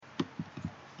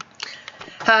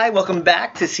Hi, welcome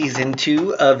back to season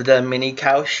 2 of the Mini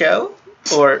Cow Show,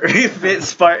 or Fit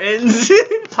Spartans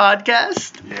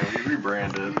Podcast. Yeah, we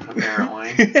rebranded,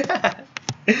 apparently.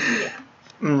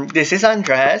 This is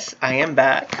Andres. I am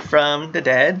back from the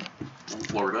dead.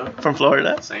 From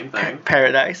Florida. Same thing.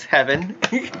 Paradise, heaven.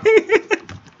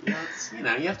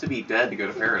 Yeah, you have to be dead to go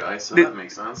to paradise, so that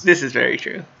makes sense. This is very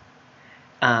true.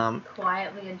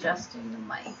 Quietly adjusting the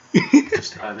mic.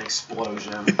 Just an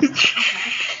explosion.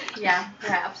 Yeah,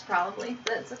 perhaps, probably.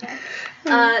 That's okay.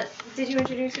 Did you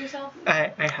introduce yourself?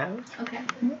 I have. Okay.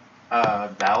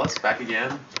 Dallas, back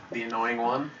again. The annoying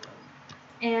one.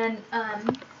 And,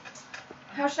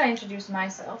 how should I introduce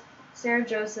myself? Sarah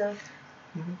Joseph.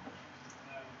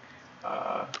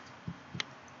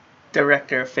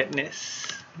 Director of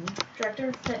Fitness. Director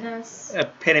of Fitness.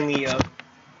 Epitome of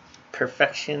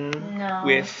perfection No.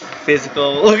 with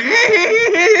physical.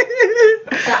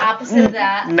 The opposite of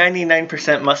that.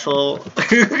 99% muscle.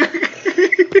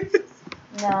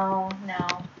 No.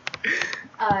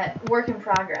 Work in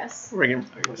progress. Whip.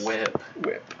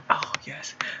 Oh,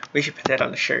 yes. We should put that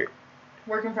on the shirt.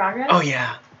 Work in progress? Oh,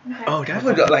 yeah. Okay. Oh, that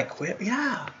would go like whip.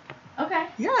 Yeah. Okay.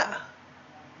 Yeah.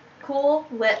 Cool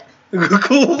whip.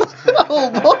 Cool. Oh,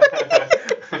 boy.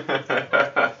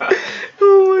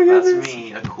 Oh, my goodness. That's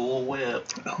me, a cool whip.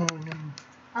 Oh, no.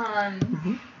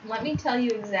 Let me tell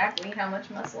you exactly how much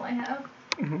muscle I have.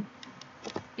 Mm-hmm.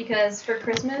 Because for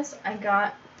Christmas, I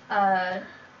got a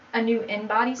new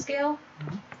InBody scale.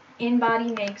 Mm-hmm.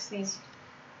 InBody makes these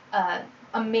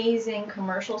amazing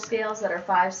commercial scales that are $5,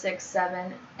 $6,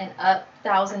 $7, and up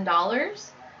 $1,000.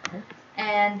 Mm-hmm.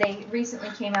 And they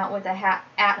recently came out with a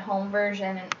at-home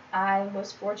version, and I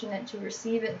was fortunate to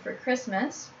receive it for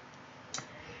Christmas.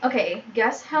 Okay,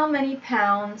 guess how many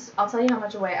pounds, I'll tell you how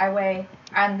much I weigh,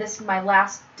 and this is my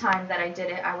last time that I did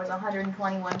it, I was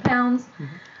 121 pounds. Mm-hmm.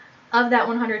 Of that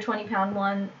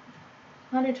 121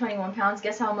 pounds,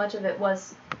 guess how much of it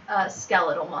was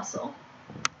skeletal muscle?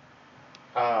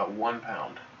 1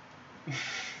 pound.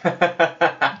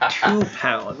 2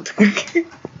 pounds.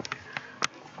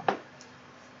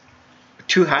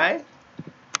 Too high?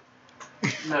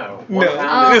 No. No. 1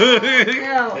 pound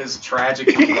No. is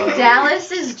tragically low.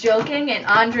 Dallas is joking, and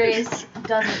Andres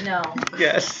doesn't know.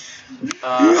 Yes.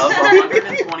 Of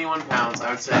 121 pounds, I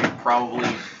would say probably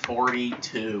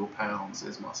 42 pounds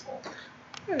is muscle.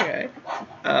 Okay.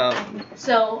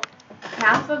 So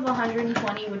half of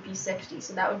 120 would be 60,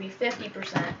 so that would be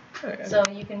 50%. Okay. So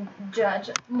you can judge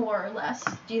more or less.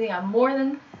 Do you think I'm more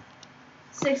than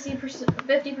 60%,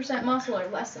 50% muscle, or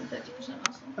less than 50%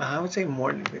 muscle? I would say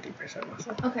more than 50%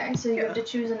 muscle. Okay, so you have to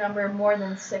choose a number more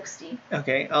than 60.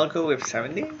 Okay, I'll go with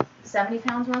 70. 70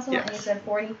 pounds muscle, Yes. and you said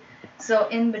 40. So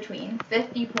in between,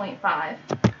 50.5.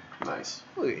 Nice.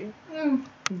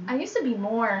 I used to be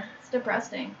more. It's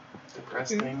depressing.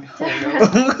 Depressing.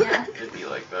 Yeah. It'd be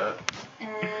like that.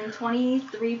 And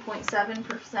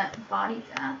 23.7% body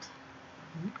fat.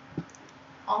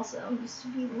 Also used to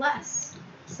be less.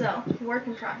 So, work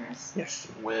in progress. Yes.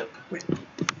 Whip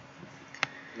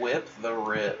the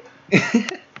rip.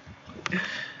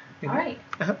 Alright.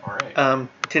 Alright.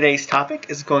 Today's topic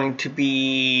is going to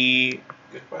be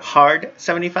Good question. hard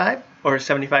 75 or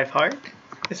 75 hard.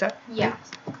 Is that? Yeah.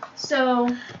 So,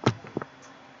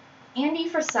 Andy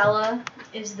Frisella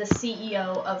is the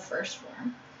CEO of First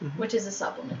Form, which is a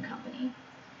supplement company.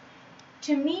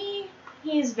 To me,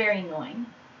 he is very annoying.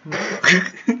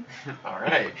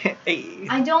 Alright. Hey.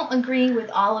 I don't agree with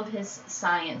all of his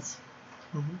science.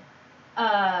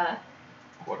 Quote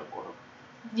unquote.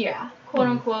 Yeah, quote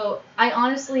unquote. I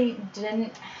honestly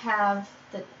I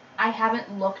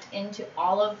haven't looked into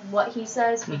all of what he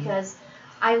says because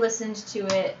I listened to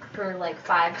it for like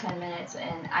 5-10 minutes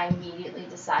and I immediately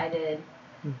decided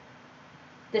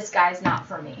this guy's not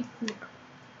for me.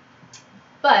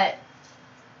 But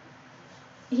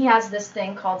he has this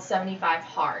thing called 75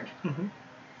 hard.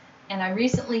 And I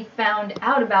recently found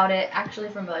out about it actually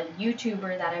from a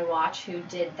YouTuber that I watch who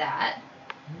did that.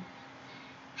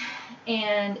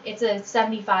 And it's a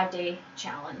 75-day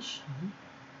challenge.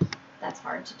 That's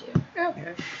hard to do.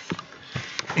 Okay.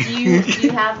 Do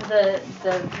you have the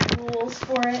rules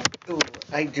for it? Ooh,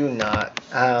 I do not.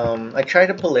 I tried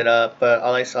to pull it up, but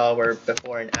all I saw were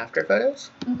before and after photos.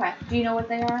 Okay. Do you know what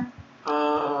they are?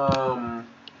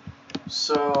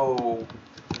 So,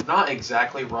 not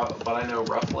exactly rough, but I know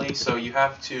roughly. So you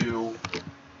have to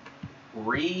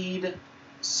read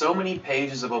so many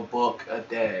pages of a book a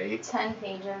day. 10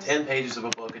 pages. 10 pages of a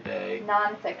book a day.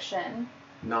 Nonfiction.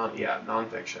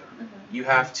 Nonfiction. You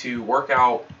have to work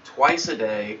out twice a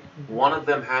day. One of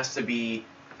them has to be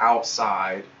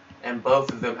outside, and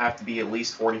both of them have to be at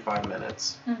least 45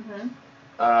 minutes.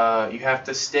 You have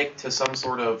to stick to some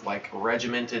sort of like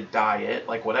regimented diet,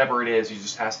 like whatever it is, it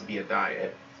just has to be a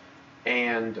diet.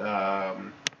 And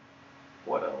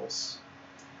what else?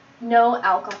 No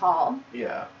alcohol.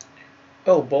 Yeah.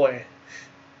 Oh boy.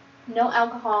 No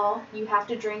alcohol. You have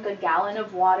to drink a gallon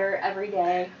of water every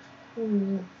day.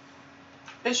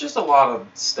 It's just a lot of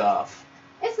stuff.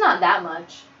 It's not that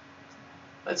much.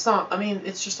 It's not, I mean,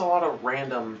 it's just a lot of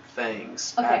random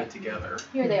things added together.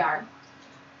 Here they are.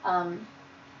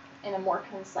 In a more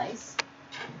concise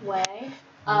way.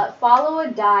 Follow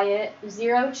a diet,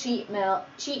 0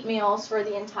 cheat meals for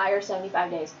the entire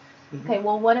 75 days. Okay,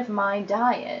 well, what if my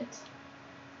diet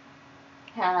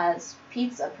has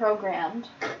pizza programmed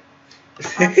on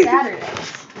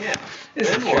Saturdays? Yeah. This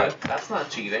Then is what? true. That's not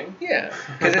cheating. Yeah,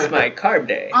 because it's my carb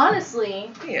day.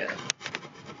 Honestly, Yeah.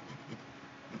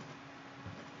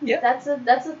 Yeah. that's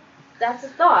a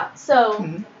thought. So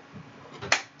Mhm.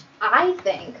 I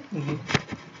think Mhm.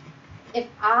 if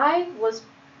I was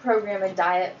programming a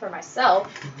diet for myself,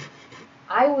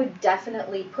 I would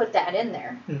definitely put that in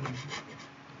there. Mhm.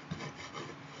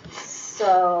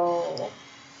 So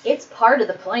it's part of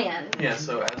the plan. Yeah,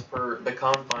 so as per the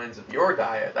confines of your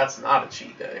diet, that's not a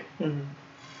cheat day. Mhm.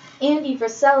 Andy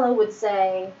Frisella would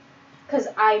say, because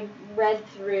I read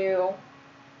through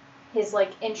his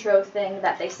like intro thing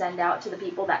that they send out to the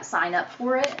people that sign up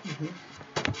for it,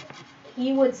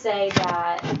 he would say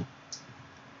that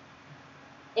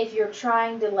if you're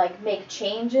trying to like make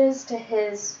changes to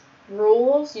his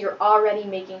rules, you're already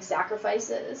making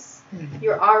sacrifices. Mhm.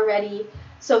 You're already,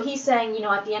 so he's saying, you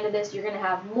know, at the end of this, you're going to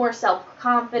have more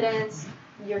self-confidence,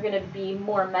 you're going to be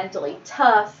more mentally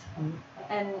tough,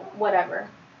 and whatever.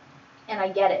 And I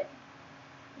get it.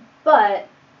 But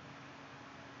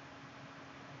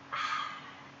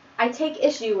I take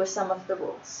issue with some of the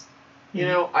rules. You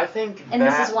know, I think And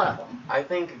this is one of them. I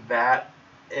think that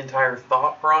entire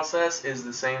thought process is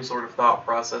the same sort of thought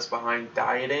process behind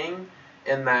dieting,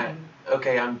 in that,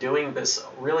 okay, I'm doing this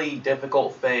really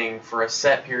difficult thing for a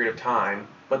set period of time,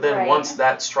 but then Right. once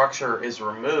that structure is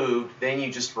removed, then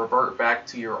you just revert back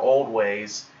to your old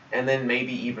ways, and then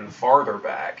maybe even farther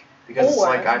back. Because it's Or-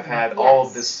 like I've had all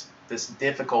of yes. this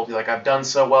difficulty, like I've done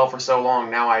so well for so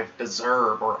long, now I've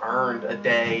deserved or earned a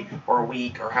day or a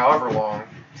week or however long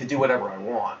to do whatever I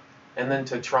want. And then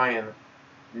to try and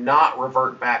not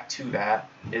revert back to that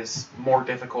is more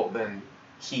difficult than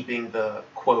keeping the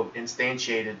quote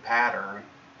instantiated pattern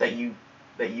that you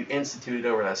instituted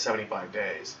over that 75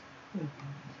 days.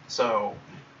 So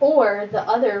Or the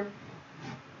other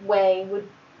way would,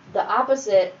 the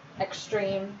opposite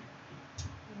extreme,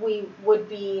 we would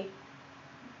be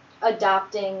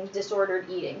adopting disordered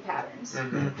eating patterns.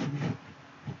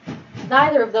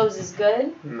 Neither of those is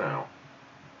good. No.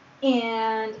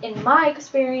 And in my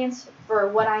experience, for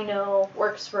what I know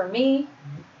works for me,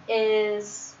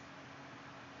 is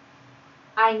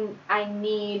I don't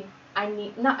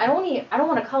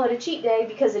want to call it a cheat day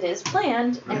because it is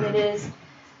planned and it is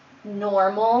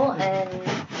normal and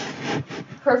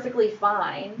perfectly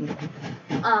fine.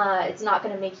 It's not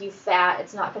going to make you fat.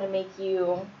 It's not going to make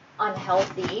you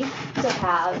unhealthy to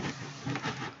have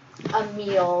a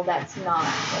meal that's not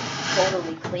like,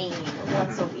 totally clean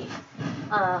once a week.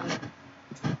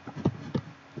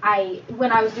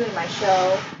 When I was doing my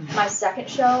show, my second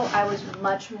show, I was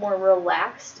much more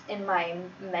relaxed in my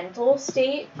mental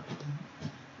state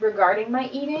regarding my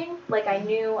eating. Like I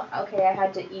knew, okay, I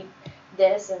had to eat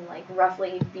this and like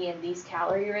roughly be in these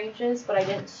calorie ranges, but I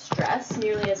didn't stress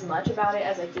nearly as much about it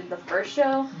as I did the first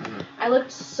show. I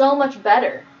looked so much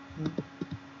better.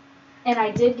 And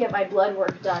I did get my blood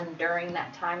work done during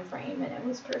that time frame, and it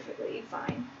was perfectly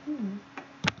fine.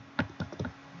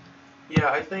 Yeah,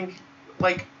 I think,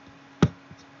 like,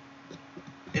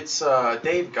 it's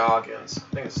Dave Goggins.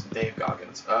 I think it's Dave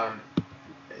Goggins.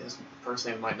 His first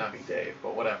name might not be Dave,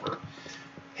 but whatever.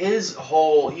 His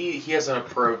whole, he has an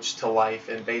approach to life,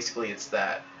 and basically it's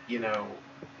that, you know,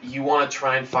 you want to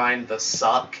try and find the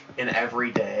suck in every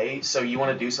day, so you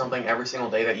want to do something every single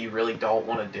day that you really don't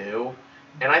want to do.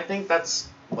 And I think that's,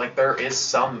 like, there is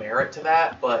some merit to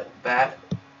that, but that,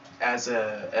 as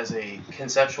a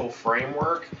conceptual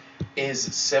framework, is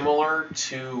similar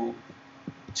to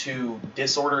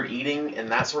disordered eating in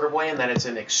that sort of way, in that it's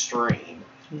an extreme.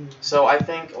 So I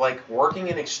think, like, working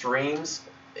in extremes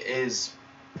is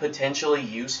potentially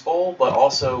useful, but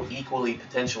also equally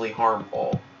potentially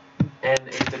harmful. And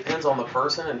it depends on the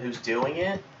person and who's doing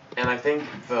it. And I think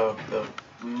the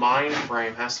mind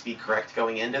frame has to be correct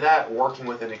going into that, working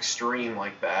with an extreme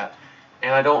like that.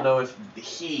 And I don't know if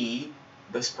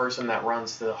this person that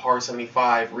runs the Hard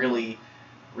 75 really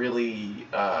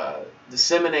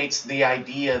disseminates the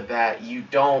idea that you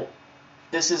don't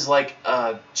this is like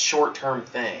a short-term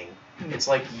thing. It's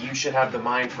like you should have the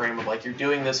mind frame of like you're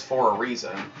doing this for a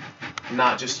reason,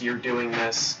 not just you're doing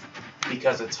this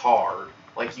because it's hard.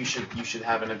 Like you should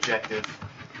have an objective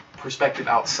perspective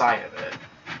outside of it.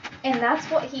 And that's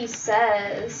what he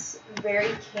says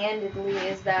very candidly,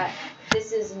 is that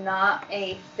this is not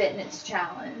a fitness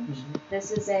challenge.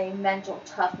 This is a mental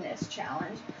toughness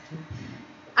challenge.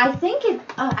 I think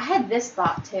I had this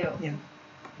thought too. Yeah.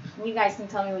 You guys can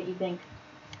tell me what you think.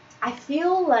 I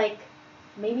feel like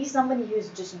maybe somebody who's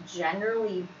just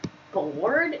generally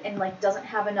bored and like doesn't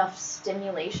have enough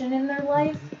stimulation in their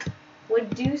life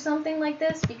would do something like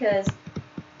this, because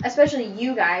especially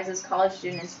you guys as college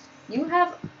students, you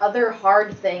have other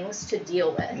hard things to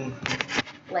deal with,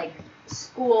 like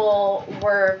school,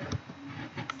 work,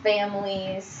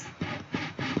 families.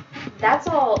 That's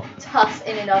all tough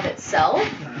in and of itself.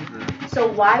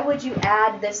 So why would you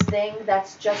add this thing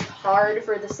that's just hard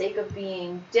for the sake of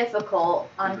being difficult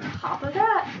on top of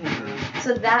that?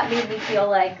 So that made me feel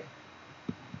like,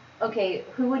 okay,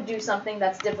 who would do something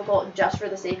that's difficult just for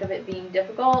the sake of it being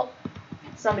difficult?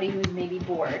 Somebody who's maybe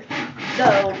bored.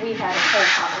 Though we've had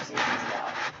whole conversations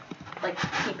about like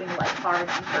keeping life hard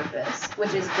on purpose,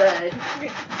 which is good,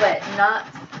 but not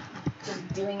just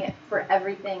doing it for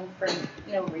everything for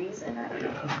no reason. I don't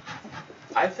know.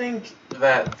 I think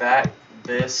that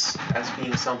this as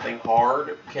being something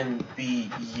hard can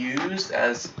be used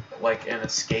as like an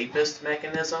escapist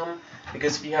mechanism,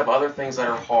 because if you have other things that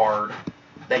are hard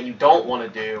that you don't want to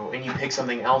do and you pick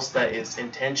something else that is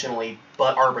intentionally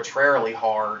but arbitrarily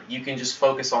hard, you can just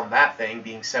focus on that thing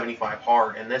being 75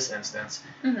 hard in this instance,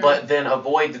 but then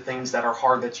avoid the things that are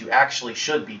hard that you actually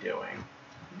should be doing.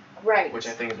 Right. Which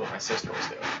I think is what my sister was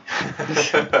doing.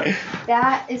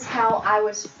 That is how I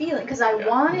was feeling, because I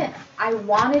wanted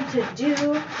to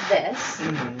do this,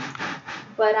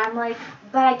 but I'm like,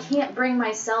 but I can't bring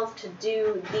myself to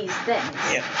do these things.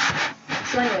 Yeah.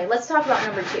 So anyway, let's talk about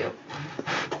number 2.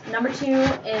 Number 2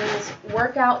 is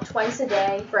workout twice a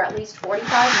day for at least 45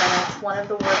 minutes. One of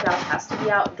the workouts has to be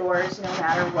outdoors no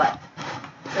matter what.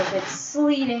 So if it's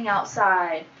sleeting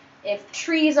outside, if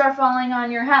trees are falling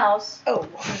on your house, you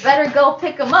better go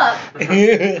pick them up.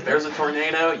 If there's a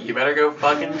tornado, you better go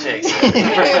fucking chase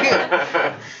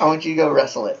it. I want you to go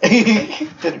wrestle it.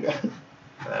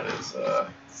 That is,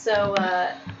 So,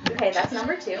 okay, that's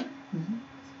number 2.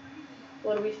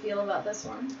 What do we feel about this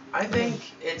one? I think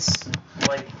it's,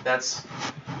 like, that's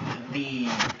the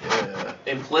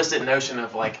implicit notion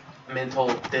of, like,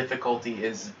 mental difficulty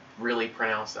is really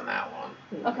pronounced in that one.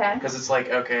 Okay. Because it's like,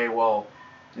 okay, well,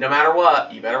 no matter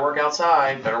what, you better work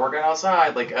outside,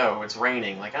 Like, oh, it's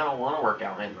raining. Like, I don't want to work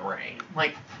out in the rain.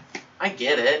 Like, I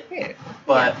get it. Yeah.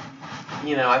 But,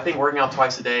 you know, I think working out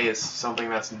twice a day is something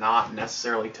that's not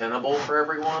necessarily tenable for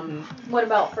everyone. What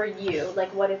about for you?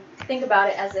 Like, think about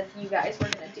it as if you guys were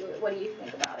going to do it. What do you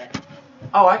think about it?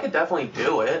 Oh, I could definitely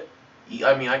do it.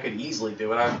 I mean, I could easily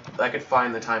do it. I could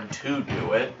find the time to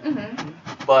do it.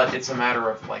 But it's a matter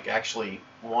of, like, actually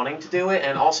wanting to do it,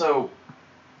 and also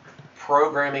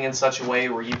programming in such a way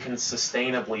where you can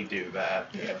sustainably do that.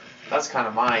 Yeah. That's kind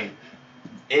of my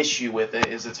issue with it,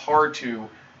 is it's hard to,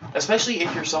 especially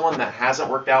if you're someone that hasn't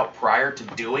worked out prior to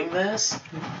doing this,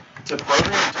 to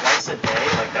program twice a day,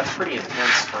 like, that's pretty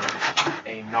intense for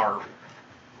a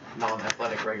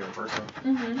non-athletic regular person.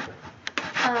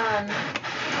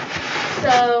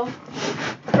 So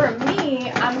for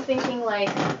me, I'm thinking like,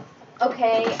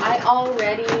 okay, I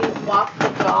already walk the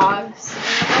dogs,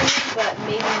 but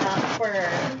maybe not for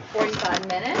 45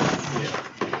 minutes.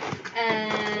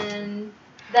 And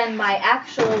then my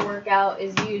actual workout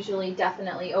is usually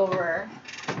definitely over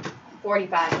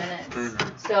 45 minutes.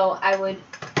 So I would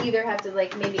either have to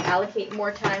like maybe allocate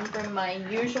more time from my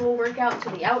usual workout to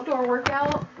the outdoor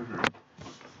workout,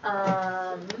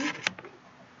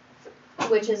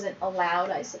 which isn't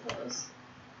allowed, I suppose.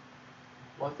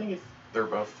 Well, I think if they're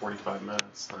both 45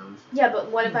 minutes, then... Yeah, but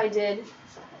what if I did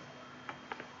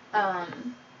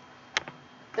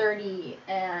 30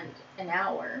 and an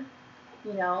hour,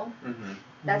 you know?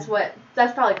 That's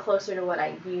probably closer to what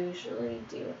I usually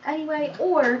do anyway.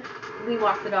 Or we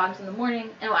walk the dogs in the morning,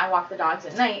 and I walk the dogs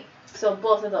at night. So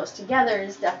both of those together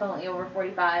is definitely over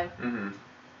 45.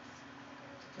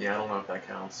 Yeah, I don't know if that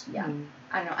counts. Yeah,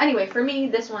 I don't know. Anyway, for me,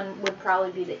 this one would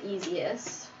probably be the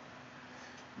easiest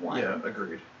one. Yeah,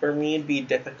 agreed. For me, it'd be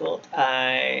difficult.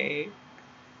 I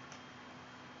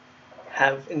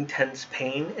have intense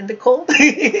pain in the cold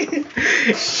and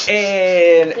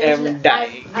am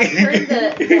dying. I've heard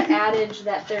the adage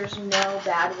that there's no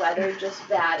bad weather, just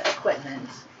bad equipment.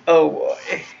 Oh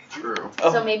boy. True.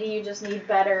 So maybe you just need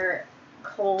better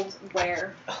cold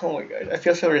wear. Oh my god, I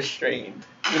feel so restrained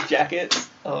with jackets.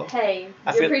 Oh. Hey,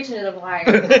 I you're feel- preaching to the choir.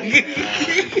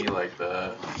 Be like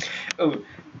that. Oh,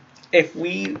 if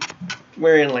we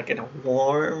were in like a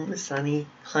warm, sunny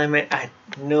climate, I had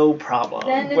no problem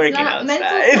Then it's working not mental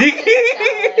outside. toughness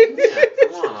challenge. Yeah,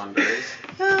 come on, Andres.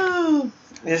 Oh,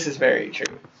 this is very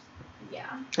true.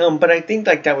 Yeah. But I think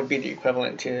like that would be the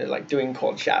equivalent to like doing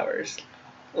cold showers,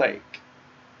 like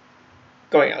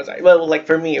going outside. Well, like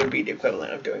for me, it would be the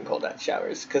equivalent of doing cold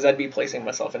showers because I'd be placing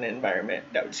myself in an environment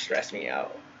that would stress me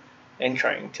out and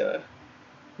trying to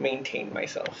maintain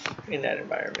myself in that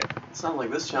environment. It sounds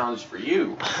like this challenge is for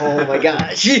you. Oh my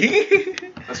gosh.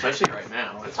 Especially right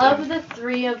now. It's Of been- the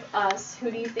three of us,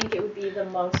 who do you think it would be the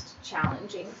most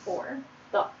challenging for?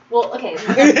 Well, okay.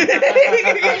 Think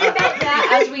about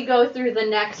that as we go through the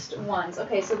next ones.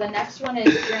 Okay, so the next one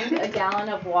is drink a gallon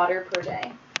of water per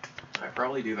day. I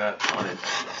probably do that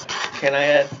unintentionally. Can I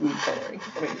add food coloring?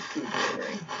 I mean, food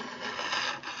coloring.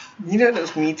 You know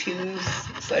those Me Too's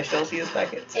 / Celsius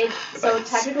packets? So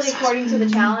technically, according to the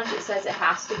challenge, it says it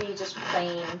has to be just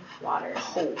plain water.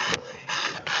 Oh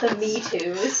boy. The Me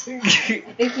Too's. I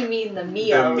think you mean the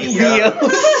Meos.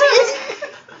 Meos.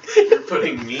 You're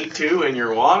putting Me Too in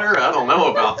your water? I don't know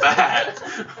about that.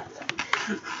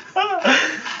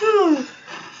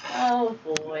 Oh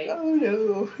boy. Oh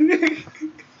no.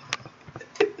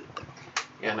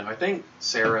 Yeah, no, I think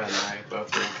Sarah and I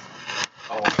both drink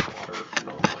a lot of water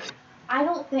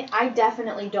normally. I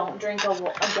definitely don't drink a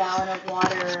gallon of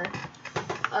water,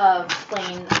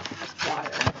 plain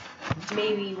water.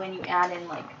 Maybe when you add in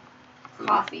like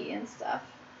coffee and stuff.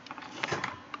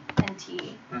 And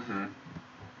tea. Mm-hmm.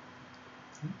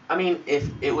 I mean, if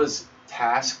it was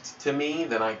tasked to me,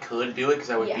 then I could do it because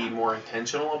I would be more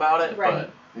intentional about it. Right.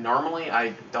 But normally,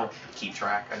 I don't keep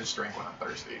track. I just drink when I'm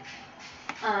thirsty.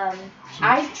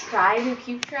 I try to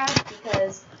keep track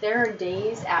because there are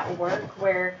days at work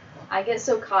where I get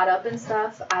so caught up in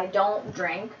stuff. I don't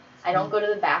drink. I don't go to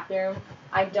the bathroom.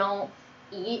 I don't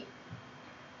eat.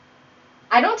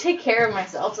 I don't take care of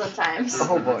myself sometimes.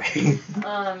 Oh boy.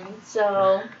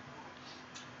 So,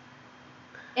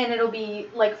 and it'll be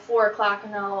like 4 o'clock,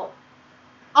 and I'll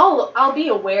be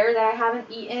aware that I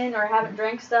haven't eaten or haven't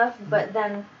drank stuff, but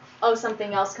then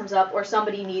something else comes up or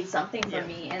somebody needs something from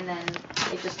me, and then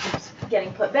it just keeps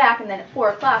getting put back, and then at 4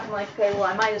 o'clock I'm like, okay, well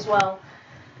I might as well,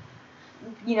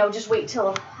 just wait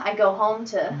till I go home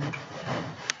to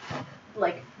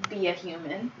like be a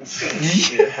human.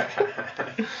 Yeah.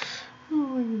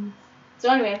 So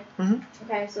anyway, Mhm.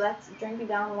 okay, so that's drinking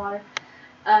down the water.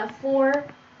 4,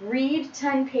 read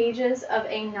 10 pages of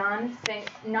a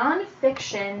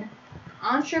non-fiction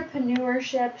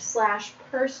entrepreneurship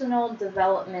 / personal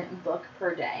development book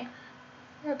per day.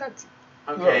 Yeah, that's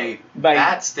Okay, By-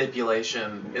 that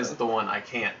stipulation is the one I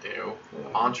can't do.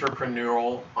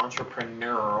 Entrepreneurial,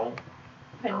 Entrepreneurial.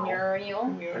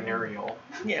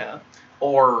 Yeah.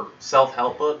 or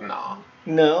self-help book. Nah,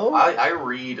 No. I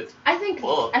read. I think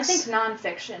Books.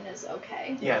 nonfiction is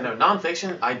okay. Yeah, no,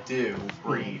 nonfiction I do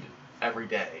read every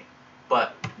day,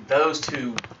 but those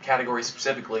two categories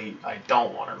specifically I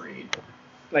don't want to read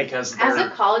Like because As they're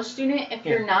a college student, if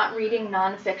Yeah. you're not reading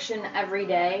nonfiction every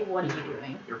day, what are you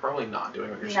doing? you're probably not doing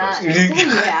what you're Not. supposed to.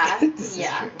 Yeah. This is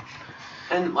Yeah. true.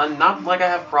 And not like I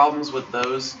have problems with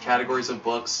those categories of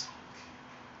books,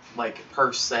 like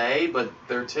per se, but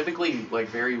they're typically like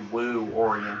very woo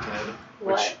oriented,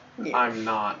 which Yeah. I'm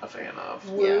not a fan of.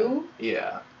 Woo.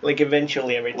 Yeah, Like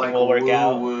eventually everything like will work woo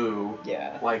out. woo.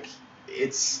 Yeah. Like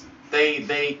it's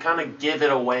they kind of give it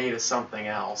away to something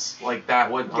else, like that.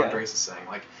 What Yeah. Andres is saying,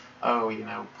 like, oh,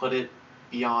 put it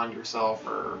beyond yourself,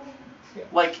 or Yeah.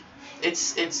 like it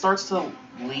starts to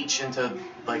leach into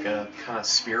like a kind of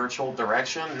spiritual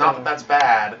direction. Not that that's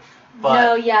bad, but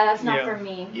No, yeah, that's not Yeah. for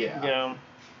me. yeah,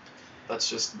 that's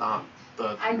just not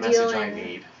the I message deal I in-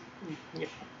 need.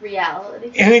 Reality.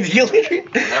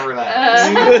 Whatever that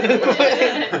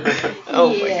is. Oh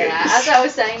my yeah, goodness. as I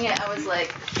was saying it, I was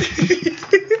like,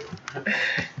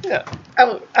 No,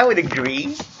 I would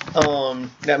agree.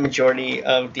 That majority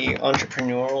of the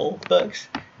entrepreneurial books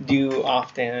do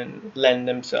often lend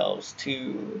themselves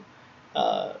to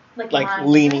like mindset?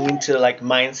 leaning into like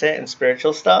mindset and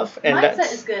spiritual stuff, and mindset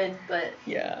that's is good, but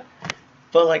yeah.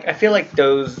 But like I feel like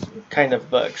those kind of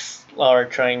books are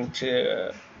trying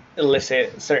to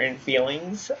elicit certain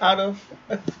feelings out of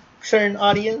a certain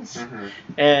audience. Mhm.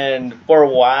 And for a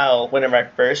while, whenever I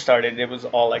first started, it was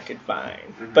all I could find.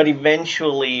 Mhm. But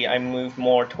eventually, I moved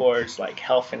more towards like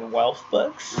health and wealth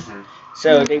books. Mhm.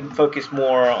 So they focus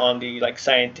more on the like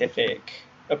scientific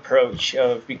approach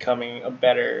of becoming a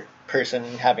better person,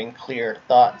 having clear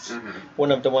thoughts. Mm-hmm.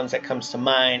 One of the ones that comes to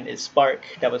mind is Spark,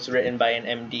 that was written by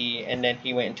an MD, and then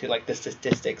he went into like the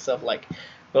statistics of like,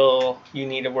 well, you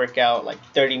need to work out like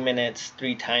 30 minutes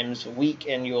 3 times a week,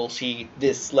 and you'll see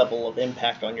this level of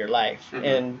impact on your life, Mm-hmm.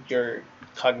 and your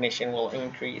cognition will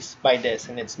increase by this,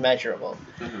 and it's measurable.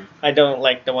 Mm-hmm. I don't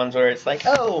like the ones where it's like,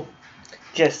 oh,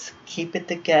 just keep it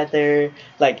together,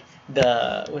 like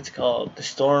the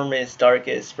storm is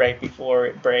darkest right before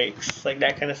it breaks, like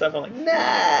that kind of stuff. I'm like,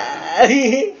 nah. Do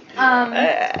you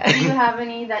have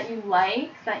any that you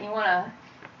like that you want to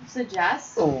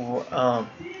suggest?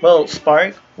 Well,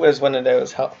 Spark was one of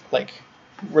those like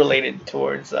related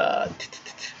towards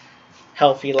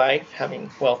healthy life, having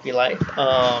wealthy life.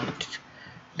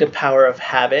 The Power of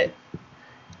Habit.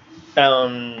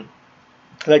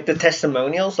 Like the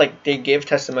testimonials, like they give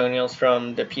testimonials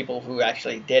from the people who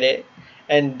actually did it,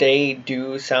 and they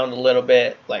do sound a little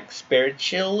bit like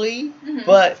spiritually,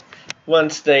 but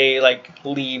once they like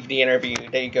leave the interview,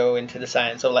 they go into the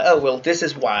science of like, oh well, this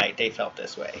is why they felt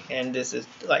this way, and this is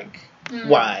like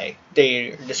why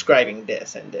they're describing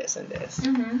this and this and this.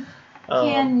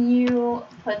 Can you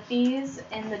put these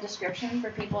in the description for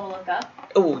people to look up?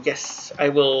 Oh yes, I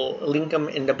will link them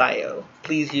in the bio.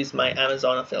 Please use my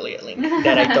Amazon affiliate link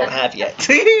that I don't have yet.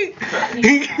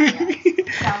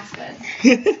 Sounds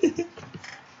good.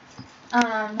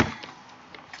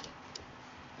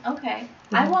 Okay.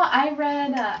 I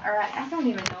read, or I don't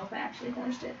even know if I actually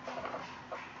finished it.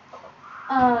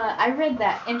 I read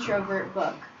that introvert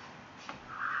book.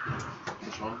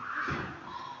 Which one?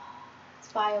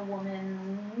 It's by a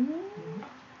woman.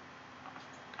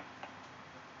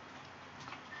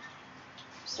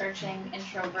 Searching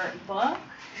introvert book.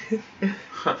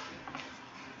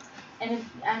 And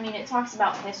it talks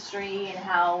about history and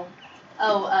how,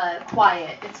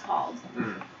 Quiet, it's called.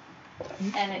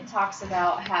 And it talks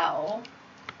about how,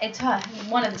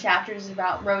 one of the chapters is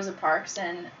about Rosa Parks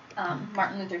and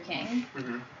Martin Luther King.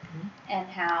 And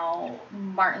how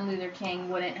Martin Luther King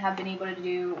wouldn't have been able to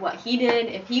do what he did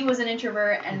if he was an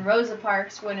introvert, and Rosa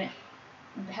Parks wouldn't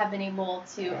have been able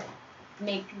to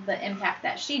make the impact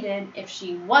that she did if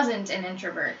she wasn't an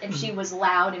introvert. If she was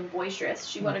loud and boisterous,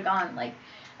 she would have gone, like,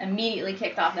 immediately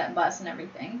kicked off that bus and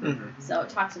everything. So it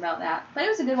talks about that. But it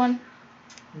was a good one.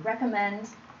 Recommend,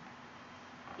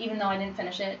 even though I didn't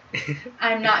finish it.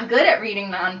 I'm not good at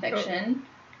reading nonfiction,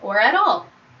 or at all.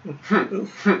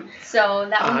 So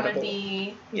that one would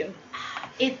be,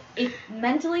 it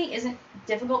mentally isn't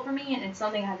difficult for me, and it's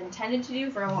something I've intended to do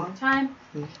for a long time,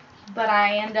 but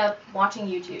I end up watching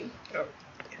YouTube.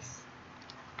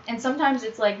 And sometimes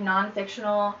it's like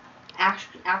non-fictional,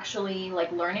 actually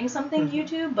like learning something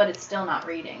YouTube, but it's still not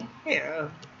reading.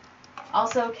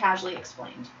 Also, Casually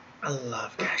Explained. I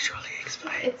love Casually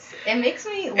Explained. It makes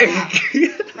me laugh.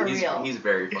 For real. He's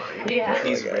very funny. Yeah.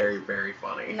 He's very, very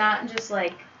funny. Not just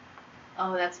like,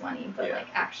 oh, that's funny, but like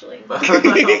actually. No,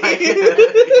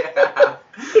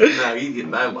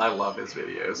 I love his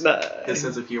videos. His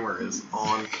sense of humor is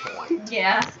on point.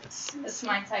 Yeah, it's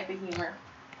my type of humor.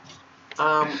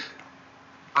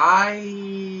 I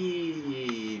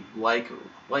like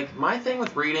my thing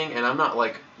with reading, and I'm not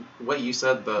like what you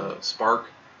said, the Spark.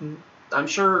 I'm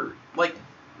sure, like,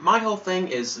 my whole thing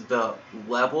is the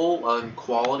level and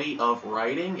quality of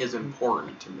writing is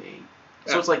important to me.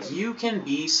 So it's like, you can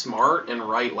be smart and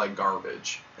write like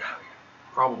garbage.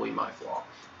 Probably my flaw.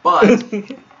 But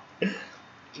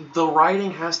the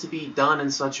writing has to be done in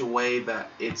such a way that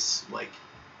it's like,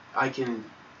 I can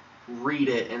read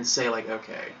it and say like,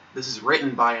 okay, this is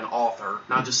written by an author,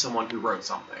 not just someone who wrote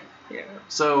something.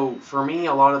 So for me,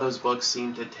 a lot of those books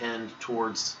seem to tend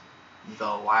towards the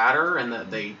latter, and that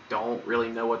they don't really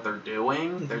know what they're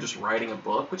doing. They're just writing a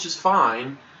book, which is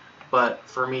fine, but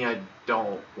for me, I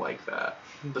don't like that.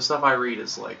 The stuff I read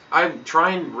is like, I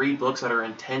try and read books that are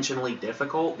intentionally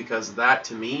difficult, because that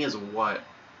to me is what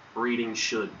reading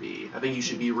should be. I think you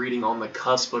should be reading on the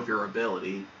cusp of your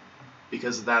ability,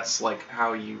 because that's like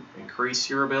how you increase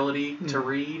your ability to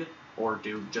read or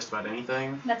do just about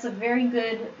anything. That's a very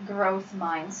good growth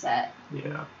mindset.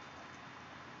 Yeah.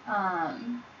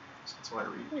 So that's why I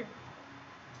read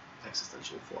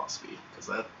existential philosophy,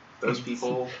 because those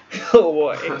people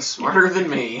are smarter than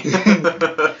me.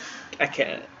 I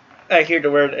can't. I hear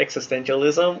the word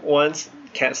existentialism once,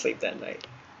 can't sleep that night.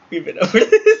 We've been over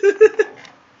this.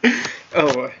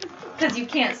 Oh boy. Because you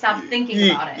can't stop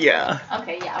thinking about it. Yeah.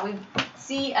 Okay, yeah, we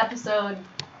see episode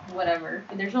whatever.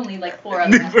 There's only like 4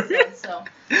 other episodes, so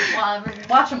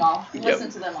watch them all.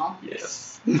 Listen to them all.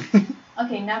 Yes.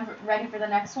 Okay, now ready for the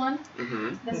next one?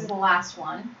 Mm-hmm. This is the last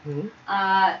one.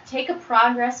 Take a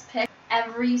progress pic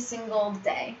every single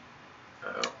day.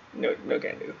 Oh. No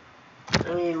can do.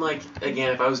 I mean, like,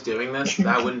 again, if I was doing this,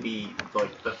 that wouldn't be,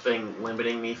 like, the thing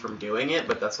limiting me from doing it,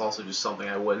 but that's also just something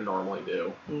I wouldn't normally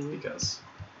do, because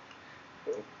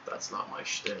that's not my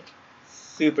shtick.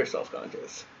 Super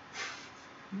self-conscious.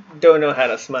 Don't know how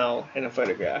to smile in a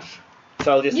photograph.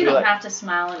 So I'll just You be don't like, have to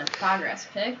smile in a progress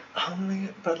pic. oh my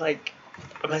god, but like,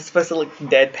 am I supposed to look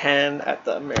deadpan at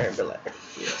the mirror and be like,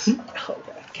 Yes. oh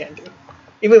god, can't do.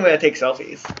 Even when I take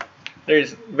selfies,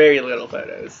 there's very little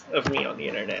photos of me on the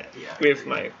internet with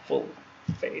my full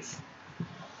face.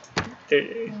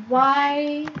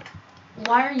 Why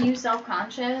are you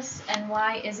self-conscious, and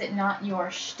why is it not your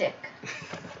shtick?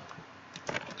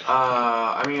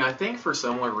 I mean, I think for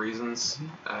similar reasons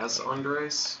as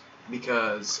Andres,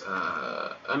 because,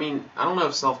 I mean, I don't know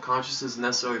if self-conscious is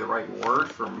necessarily the right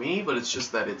word for me, but it's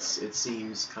just that it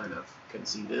seems kind of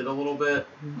conceited a little bit.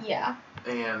 Yeah.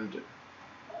 And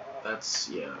that's,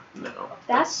 no.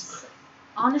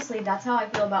 Honestly, that's how I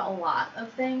feel about a lot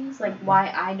of things, like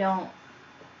why I don't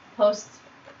post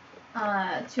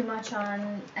too much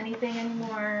on anything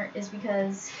anymore is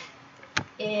because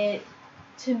it,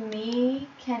 to me,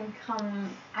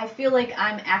 I feel like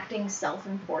I'm acting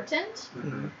self-important.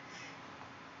 Mm-hmm.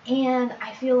 And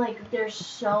I feel like there's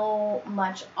so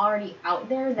much already out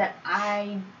there that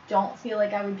I don't feel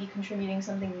like I would be contributing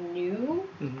something new.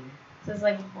 Mm-hmm. So it's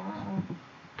like, well.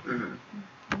 Mm-hmm.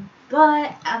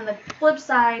 But on the flip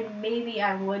side, maybe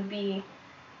I would be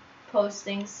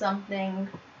posting something,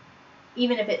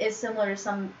 even if it is similar to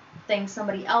something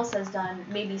somebody else has done.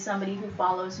 Maybe somebody who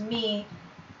follows me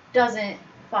doesn't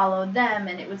follow them,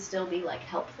 and it would still be like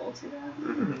helpful to them.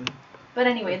 Mm-hmm. But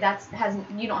anyway,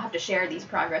 you don't have to share these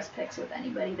progress pics with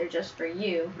anybody. They're just for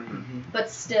you. Mm-hmm. But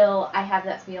still, I have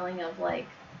that feeling of like,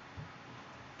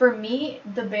 for me,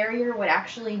 the barrier would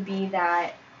actually be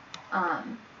that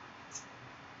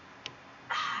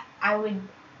I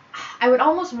would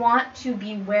almost want to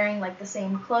be wearing like the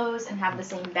same clothes and have the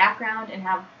same background and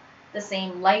have the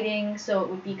same lighting, so it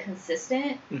would be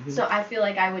consistent. Mm-hmm. So I feel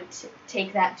like I would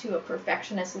take that to a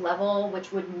perfectionist level,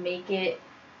 which would make it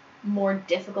more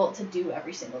difficult to do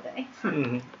every single day.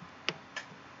 Mm-hmm.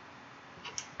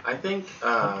 I think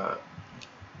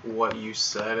what you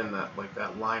said in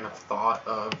that line of thought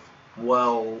of,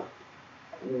 well,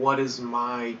 what is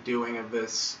my doing of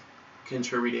this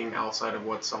contributing outside of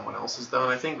what someone else has done?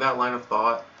 I think that line of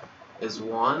thought is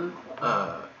one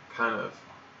kind of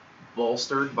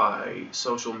bolstered by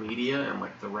social media and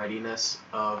like the readiness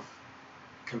of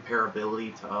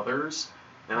comparability to others,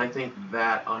 and I think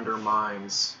that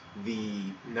undermines the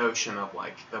notion of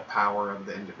like the power of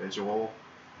the individual,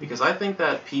 because I think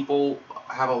that people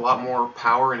have a lot more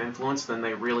power and influence than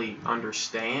they really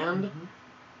understand. Mm-hmm.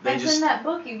 That's in that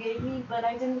book you gave me, but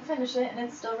I didn't finish it, and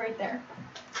it's still right there.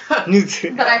 But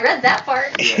I read that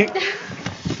part.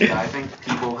 Yeah, I think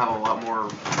people have a lot more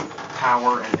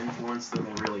power and influence than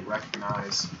they really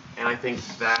recognize. And I think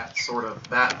that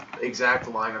exact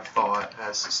line of thought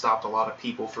has stopped a lot of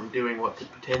people from doing what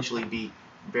could potentially be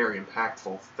a very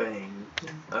impactful thing,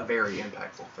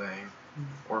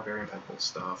 or very impactful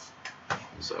stuff.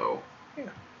 So,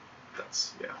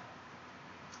 that's,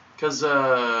 Because,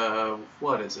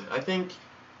 what is it? I think,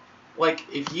 like,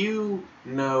 if you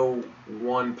know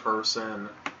one person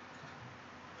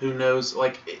who knows,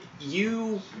 like,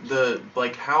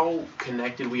 how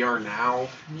connected we are now,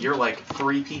 you're, like,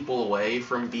 3 people away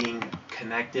from being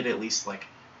connected, at least, like,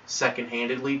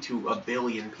 second-handedly to a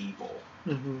billion people.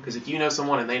 Because if you know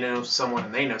someone and they know someone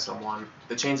and they know someone,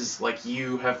 the chances, like,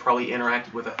 you have probably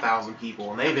interacted with 1,000 people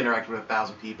and they've interacted with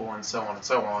 1,000 people and so on and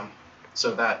so on.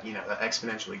 So that, that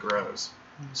exponentially grows.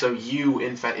 So you,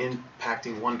 in fact,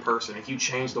 impacting one person, if you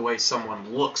change the way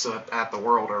someone looks at the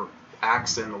world or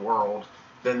acts in the world,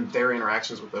 then their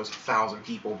interactions with those 1,000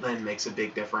 people then makes a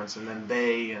big difference, and then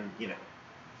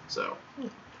so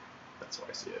that's how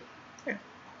I see it. Yeah.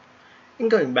 And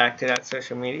going back to that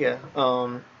social media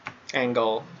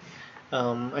angle,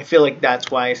 I feel like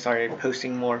that's why I started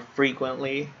posting more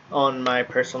frequently on my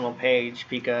personal page,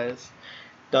 because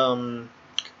there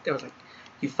was like,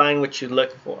 you find what you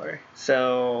look for.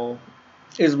 So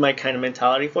it was my kind of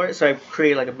mentality for it. So I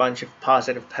create like a bunch of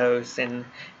positive posts and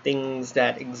things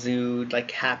that exude like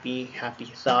happy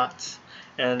thoughts.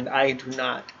 And I do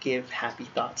not give happy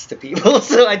thoughts to people.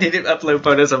 So I didn't upload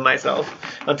photos of myself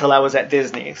until I was at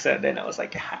Disney. So then I was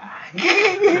like,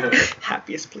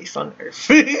 happiest place on earth.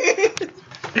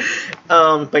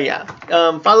 But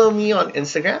yeah, follow me on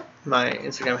Instagram. My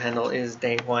Instagram handle is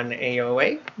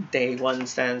day1AOA. Day 1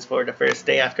 stands for the first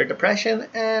day after depression,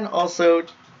 and also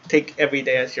take every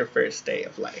day as your first day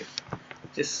of life.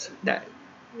 Just that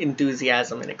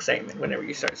enthusiasm and excitement whenever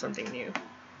you start something new.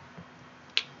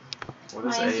 What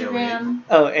My is AOE? Instagram.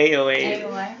 Oh, AOA,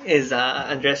 AOA. is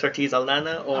Andres Ortiz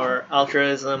Aldana, or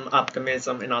altruism,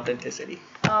 optimism, and authenticity.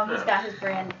 Oh, he's got his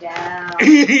brand down.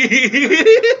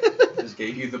 Just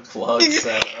gave you the plug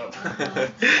set up.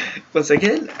 Once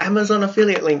again, Amazon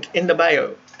affiliate link in the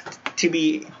bio to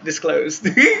be disclosed.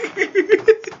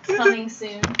 Coming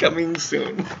soon. Coming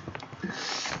soon.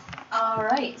 All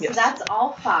right, so Yes. that's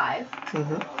all 5.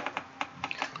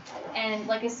 Mm-hmm. And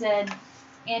like I said,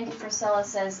 Andy Frisella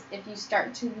says if you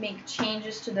start to make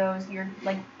changes to those, you're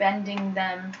like bending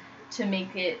them to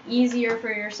make it easier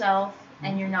for yourself,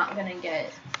 and you're not going to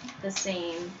get the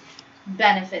same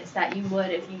benefits that you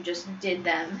would if you just did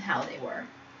them how they were.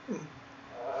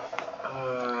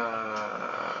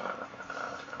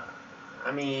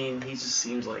 I mean, he just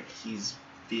seems like he's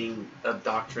being a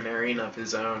doctrinarian of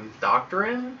his own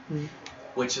doctrine,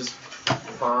 which is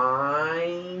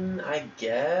fine, I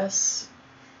guess.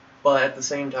 But at the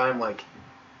same time, like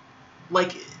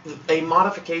a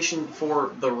modification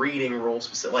for the reading rule,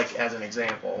 like as an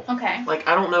example. Okay. Like,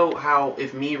 I don't know how,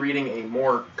 if me reading a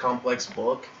more complex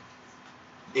book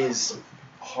is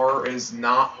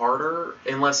not harder,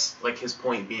 unless, like, his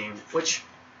point being, which,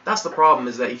 that's the problem,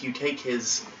 is that if you take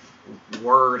his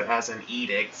word as an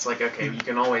edict, it's like, okay, you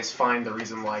can always find the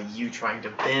reason why you trying to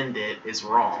bend it is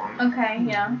wrong. Okay,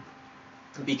 yeah.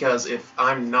 Because if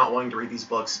I'm not wanting to read these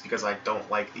books, it's because I don't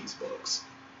like these books.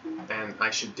 And I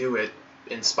should do it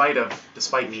despite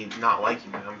me not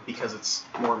liking them, because it's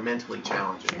more mentally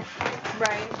challenging.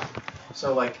 Right.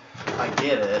 So, like, I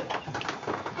get it,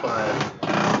 but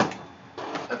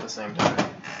at the same time,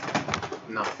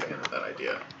 I'm not a fan of that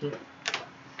idea.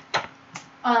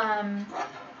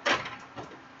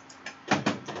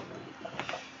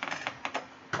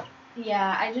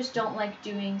 Yeah, I just don't like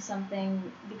doing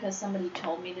something because somebody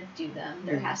told me to do them.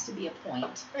 There has to be a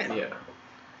point. Yeah.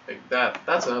 Like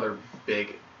that's another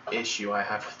big issue I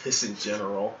have with this in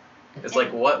general. It's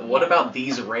like, what about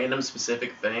these random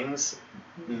specific things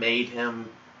made him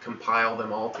compile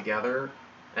them all together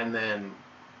and then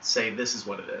say this is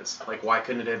what it is? Like, why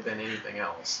couldn't it have been anything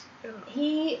else?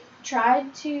 He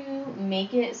tried to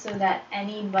make it so that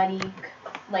anybody,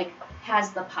 like, has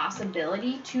the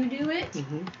possibility to do it.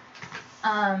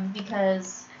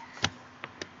 Because,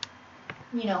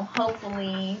 you know,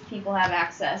 hopefully people have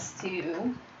access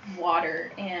to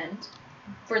water, and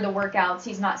for the workouts,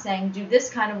 he's not saying do this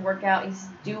kind of workout, he's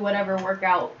do whatever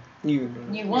workout you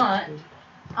want.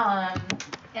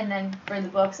 And then for the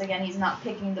books, again, he's not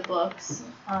picking the books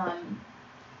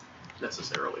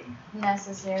Necessarily.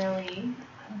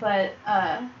 But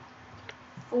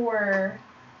for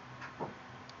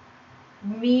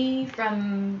me,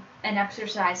 from an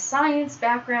exercise science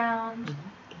background,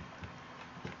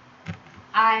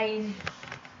 I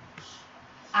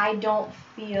don't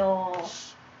feel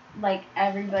like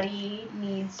everybody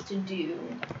needs to do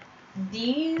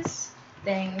these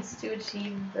things to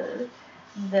achieve the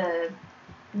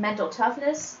mental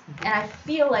toughness, and I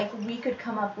feel like we could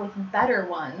come up with better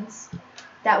ones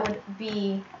that would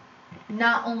be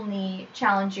not only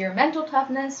challenge your mental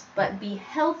toughness, but be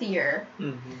healthier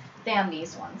than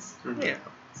these ones. Yeah.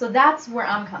 So that's where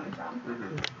I'm coming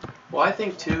from. Well, I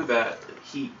think too that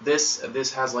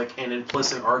this has like an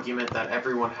implicit argument that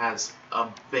everyone has a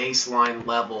baseline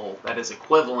level that is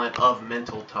equivalent of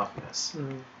mental toughness.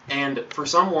 And for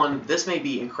someone, this may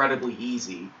be incredibly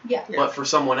easy, but for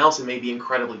someone else, it may be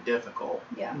incredibly difficult.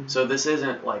 So this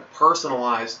isn't like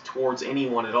personalized towards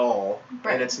anyone at all,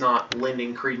 and it's not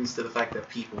lending credence to the fact that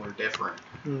people are different.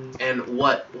 And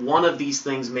what one of these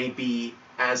things may be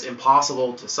as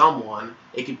impossible to someone,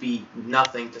 it could be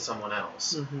nothing to someone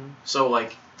else. So,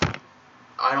 like,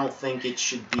 I don't think it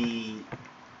shouldn't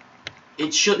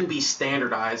be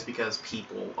standardized because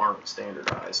people aren't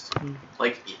standardized.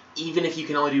 Like, even if you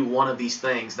can only do one of these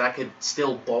things, that could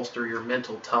still bolster your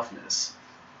mental toughness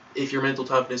if your mental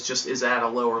toughness just is at a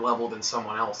lower level than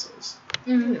someone else's.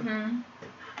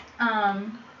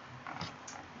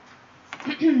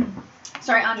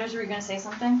 Sorry, Andres, were you going to say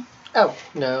something? Oh,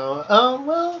 no.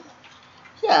 Well,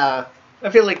 yeah. I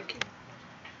feel like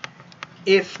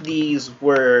if these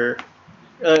were,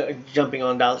 jumping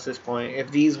on Dallas's point,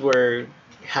 if these were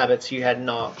habits you had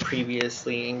not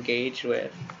previously engaged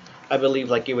with, I believe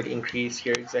like it would increase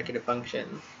your executive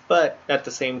function. But at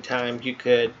the same time, you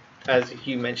could, as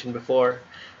you mentioned before,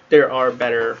 there are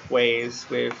better ways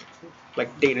with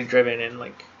like data-driven and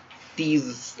like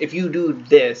these, if you do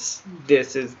this,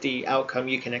 this is the outcome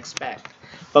you can expect.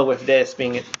 But with this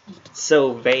being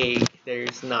so vague,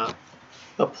 there's not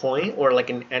a point or like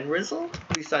an end result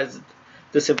besides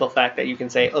the simple fact that you can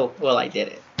say, oh, well, I did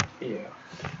it. Yeah.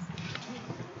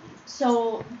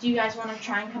 So, do you guys want to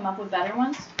try and come up with better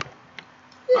ones?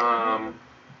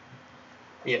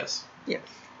 Yes. Yes.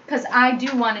 Because I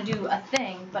do want to do a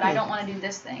thing, but I don't want to do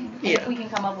this thing. And Yeah. if we can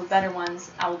come up with better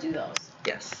ones, I will do those.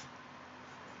 Yes.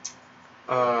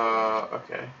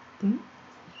 Okay.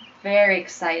 Very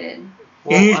excited.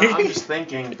 Well, I'm just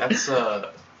thinking that's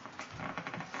a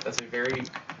very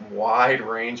wide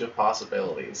range of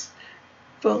possibilities.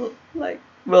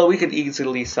 Well, we could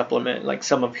easily supplement like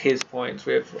some of his points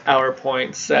with our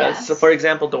points. Yes. So, for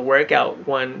example, the workout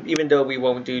one, even though we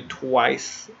won't do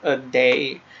twice a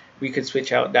day, we could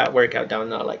switch out that workout down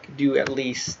to like do at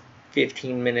least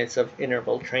 15 minutes of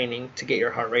interval training to get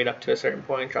your heart rate up to a certain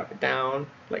point, drop it down.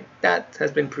 Like that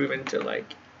has been proven to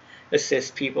like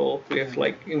assist people with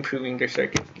like improving their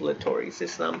circulatory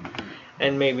system.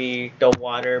 And maybe the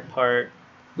water part,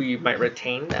 we might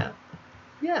retain that.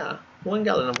 Yeah, 1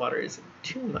 gallon of water isn't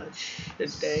too much a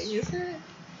day, is it?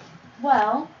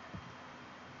 Well,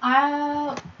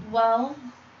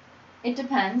 it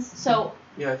depends. So,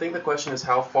 Yeah, I think the question is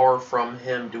how far from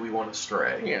him do we want to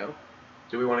stray? Yeah.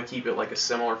 Do we want to keep it like a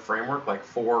similar framework, like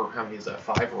 4, how many is that,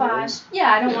 5 5. rules?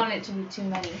 Yeah, I don't want it to be too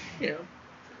many. Yeah.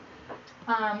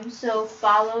 So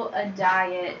follow a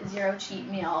diet, 0 cheat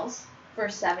meals for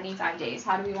 75 days.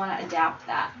 How do we want to adapt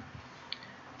that?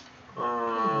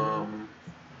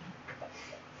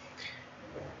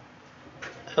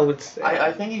 I would say.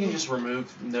 I think you can just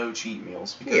remove no cheat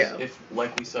meals because Yeah. if,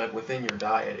 like we said, within your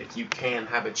diet, if you can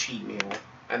have a cheat meal,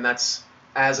 and that's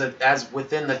as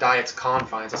within the diet's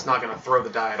confines, it's not going to throw the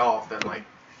diet off. Then like,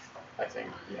 I think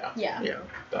Yeah.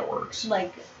 that works.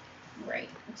 Like, right.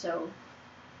 So.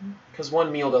 Because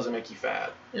 1 meal doesn't make you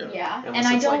fat. Yeah. Unless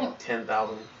And it's I don't. like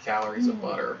 10,000 calories of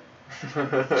butter.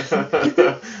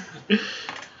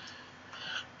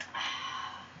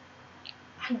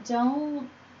 I don't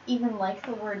even like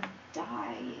the word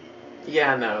diet.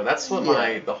 Yeah, no, that's what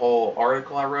the whole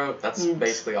article I wrote, that's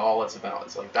basically all it's about.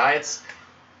 It's like diets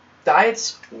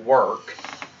work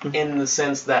in the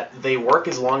sense that they work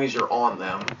as long as you're on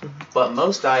them, but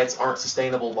most diets aren't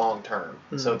sustainable long term.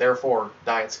 So therefore,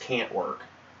 diets can't work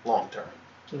long term.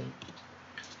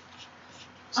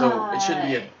 So it shouldn't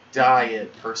be a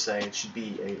diet per se, it should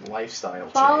be a lifestyle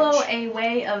Follow change. a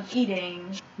way of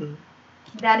eating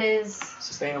that is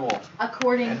Sustainable.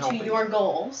 according And to healthy. your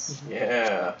goals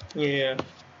Yeah. Yeah.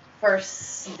 for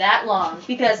that long.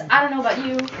 Because I don't know about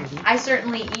you, I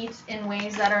certainly eat in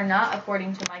ways that are not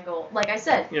according to my goal. Like I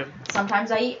said,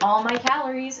 sometimes I eat all my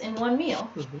calories in 1 meal.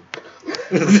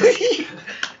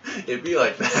 It'd be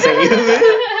like that.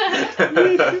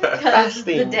 Because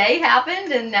the day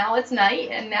happened and now it's night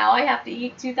and now I have to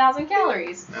eat 2,000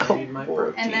 calories. I need my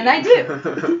protein. And then I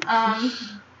do.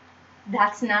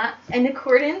 That's not in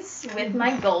accordance with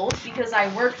my goals because I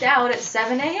worked out at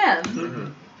 7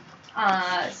 a.m.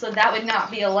 So that would not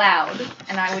be allowed,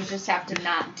 and I would just have to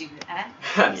not do that.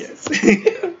 Yes.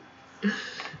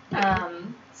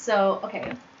 So,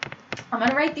 okay. I'm going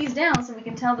to write these down so we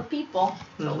can tell the people.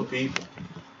 Tell the people.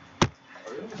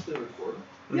 Are you still recording?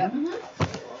 Yep.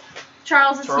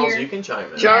 Charles is Charles, here. you can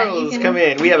chime in. Charles, come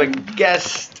in. We have a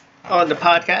guest on the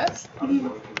podcast.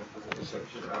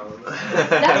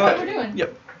 That's what we're doing.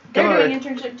 Yep. They're Come doing on.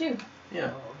 internship too.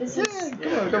 Yeah. This is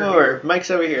Come over. Mike's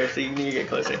over here, so you need to get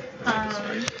closer.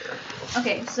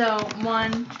 okay. So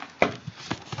 1,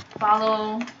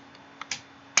 follow.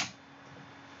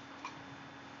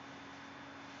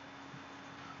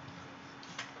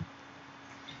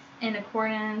 In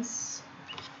accordance.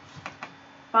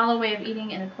 Follow way of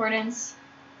eating in accordance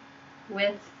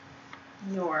with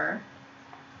your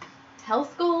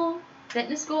health goal,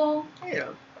 fitness goal, Yeah.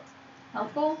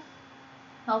 health goal,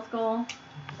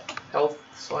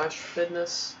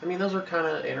 Health/fitness. I mean, those are kind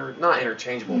of not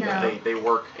interchangeable, No. but they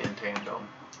work in tandem.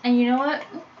 And you know what?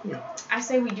 Yeah. I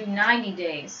say we do 90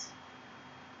 days.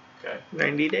 Okay.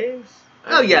 90 days?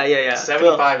 I Oh, mean, yeah.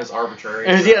 75 is arbitrary.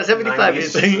 Yeah, 75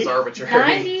 is arbitrary.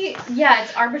 90, yeah,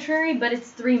 it's arbitrary, but it's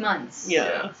 3 months.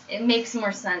 Yeah. It makes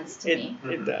more sense to me.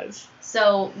 It does.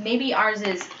 So maybe ours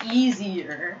is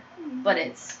easier, but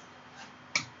it's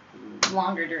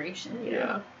longer duration.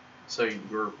 Yeah. So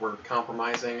we're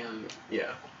compromising, and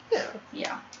yeah.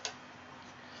 Yeah.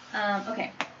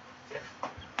 Okay.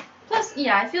 Plus,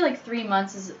 yeah, I feel like 3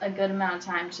 months is a good amount of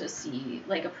time to see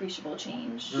like appreciable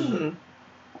change. Mhm.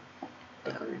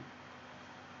 Agreed.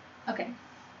 Okay.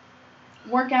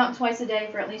 Work out twice a day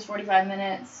for at least 45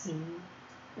 minutes.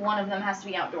 One of them has to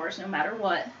be outdoors no matter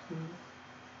what.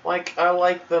 Like, I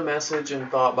like the message and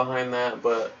thought behind that,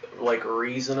 but like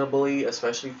reasonably,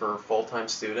 especially for full-time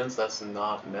students, that's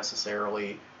not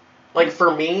necessarily like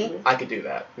for me. I could do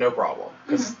that, no problem,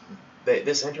 because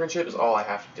this internship is all I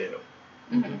have to do.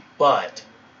 Mm-hmm. But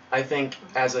I think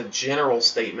as a general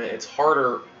statement, it's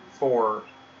harder for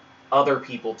other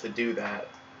people to do that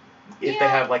if they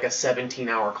have like a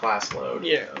 17-hour class load.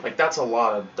 Yeah. Like that's a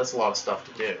lot of stuff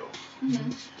to do.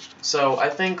 Mm-hmm. So I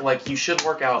think like you should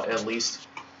work out at least.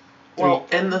 Well,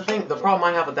 and the problem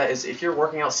I have with that is if you're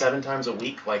working out 7 times a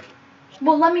week, like.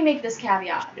 Well, let me make this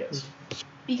caveat. Yes.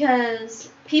 Because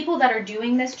people that are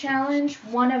doing this challenge,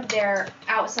 one of their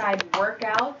outside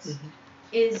workouts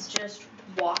is just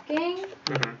walking.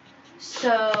 Mm-hmm.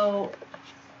 So,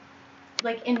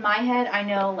 like in my head, I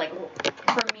know like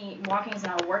for me, walking is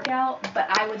not a workout, but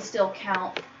I would still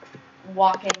count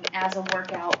walking as a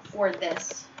workout for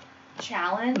this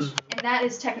challenge, and that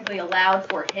is technically allowed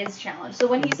for his challenge. So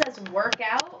when he says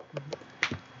workout,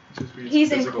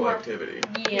 he's in physical activity.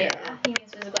 Yeah, he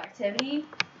means physical activity.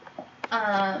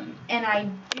 And I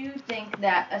do think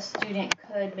that a student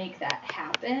could make that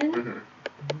happen. Mm-hmm.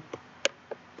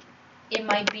 It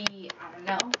might be, I don't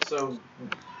know. So,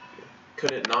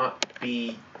 could it not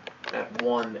be at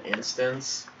one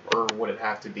instance, or would it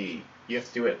have to be, you have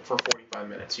to do it for 45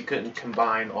 minutes? You couldn't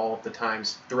combine all of the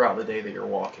times throughout the day that you're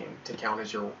walking to count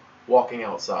as you're walking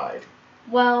outside.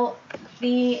 Well,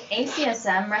 the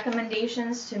ACSM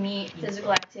recommendations to meet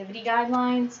physical activity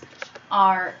guidelines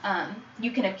are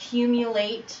you can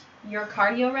accumulate your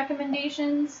cardio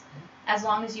recommendations as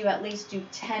long as you at least do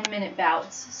 10-minute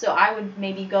bouts. So I would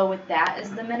maybe go with that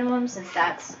as the minimum since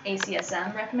that's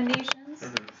ACSM recommendations.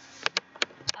 Mm-hmm.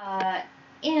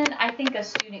 And I think a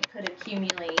student could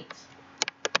accumulate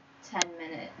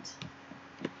 10-minute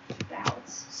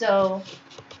bouts. So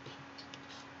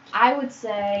I would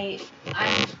say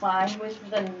I'm fine with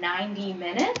the 90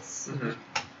 minutes. Mm-hmm.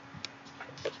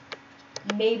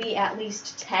 Maybe at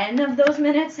least 10 of those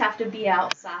minutes have to be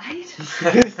outside.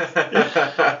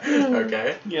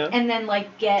 Okay. Yeah. And then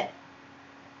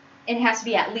it has to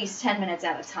be at least 10 minutes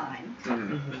at a time.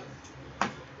 Mm-hmm.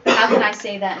 How can I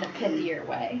say that in a pithier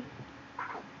way?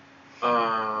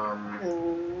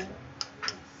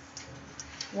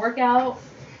 Workout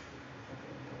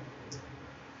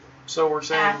So we're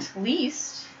saying at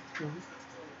least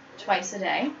twice a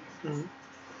day. Mm-hmm.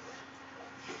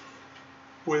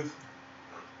 with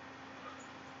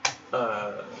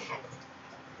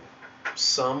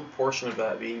some portion of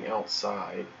that being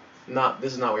outside.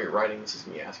 This is not what you're writing. This is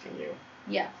me asking you.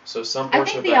 Yeah. So some I portion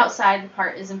think of the that. outside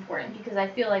part is important because I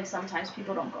feel like sometimes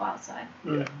people don't go outside.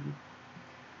 Yeah.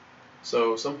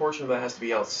 So some portion of that has to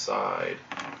be outside,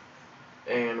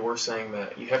 and we're saying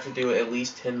that you have to do at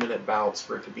least 10-minute bouts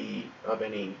for it to be of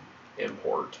any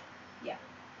import. Yeah.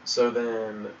 So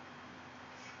then,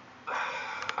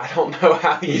 I don't know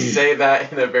how you say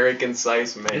that in a very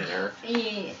concise manner.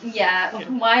 Yeah.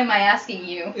 Why am I asking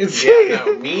you? Yeah,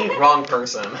 no, me, wrong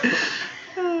person.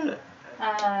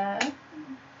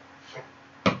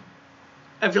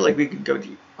 I feel like we could go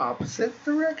the opposite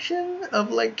direction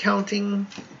of like counting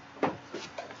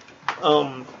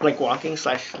like walking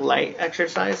 / light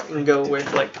exercise and go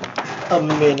with like a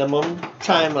minimum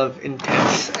time of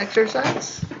intense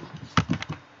exercise.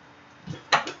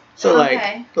 So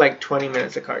like 20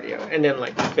 minutes of cardio and then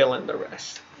like fill in the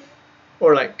rest.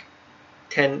 Or like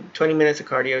 20 minutes of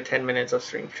cardio, 10 minutes of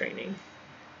strength training.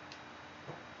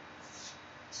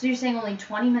 So you're saying only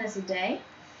 20 minutes a day?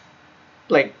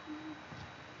 Like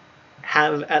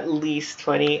have at least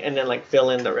 20 and then like fill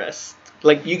in the rest.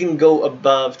 Like you can go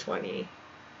above 20,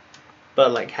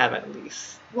 but like have at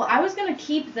least. Well, I was gonna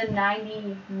keep the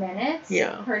 90 minutes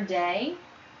Yeah. per day,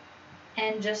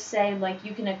 and just say like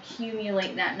you can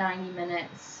accumulate that 90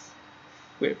 minutes.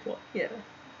 With what? Yeah.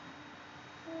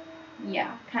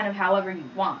 Yeah, kind of however you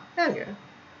want. Okay.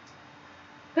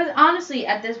 Because honestly,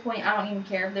 at this point, I don't even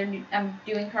care if I'm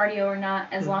doing cardio or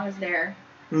not, as long as they're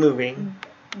Moving.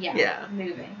 yeah.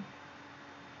 moving.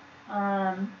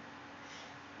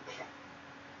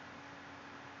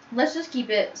 Let's just keep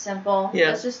it simple. Yeah.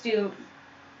 Let's just do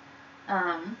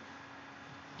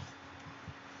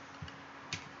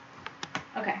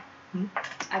okay.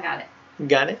 I got it.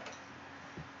 Got it?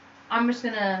 I'm just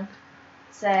gonna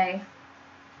say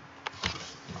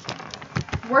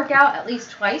work out at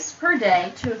least twice per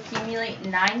day to accumulate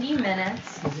 90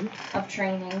 minutes of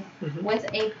training with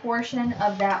a portion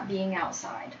of that being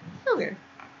outside. Okay.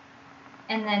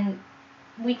 And then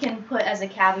we can put as a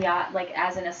caveat, like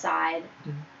as an aside,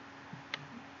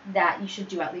 that you should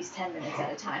do at least 10 minutes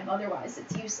at a time. Otherwise,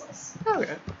 it's useless.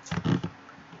 Okay.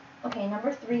 Okay,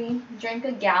 number 3, drink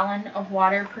a gallon of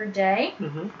water per day.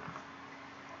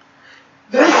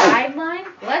 The guideline,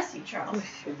 bless you, Charles.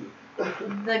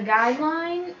 The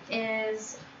guideline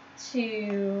is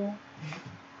to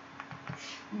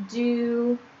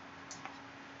do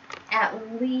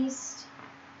at least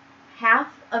half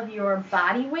of your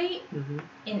body weight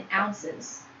in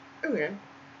ounces. Okay.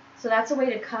 So that's a way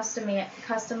to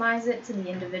customize it to the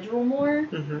individual more,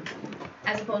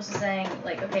 as opposed to saying,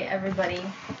 like, okay, everybody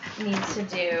needs to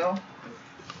do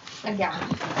a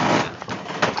gallon.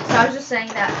 So I was just saying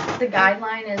that the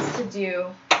guideline is to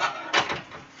do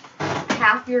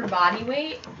half your body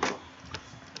weight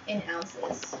in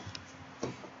ounces.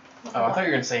 Oh, I thought you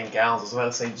were going to say in gallons. I was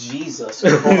about to say, Jesus.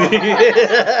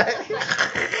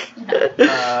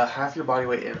 Half your body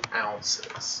weight in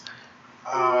ounces.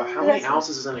 How many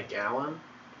ounces is in a gallon?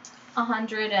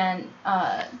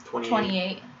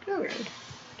 128. Okay.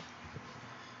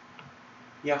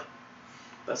 Yeah,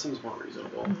 that seems more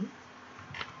reasonable.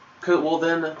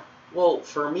 Well,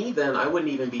 for me then, I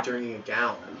wouldn't even be drinking a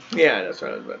gallon. Yeah, that's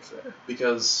what I was about to say.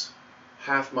 Because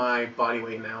half my body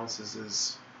weight in ounces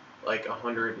is like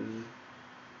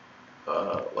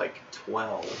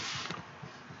 112.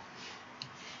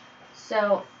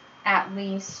 So at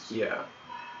least. Yeah.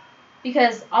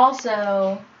 Because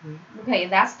also, okay,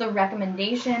 that's the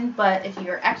recommendation, but if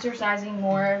you're exercising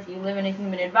more, if you live in a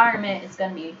humid environment, it's going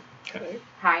to be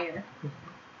higher.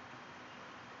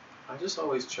 I just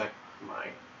always check my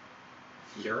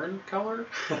urine color.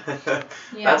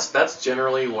 Yeah. That's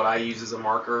generally what I use as a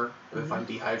marker if I'm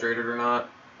dehydrated or not.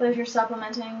 But if you're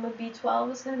supplementing with B12,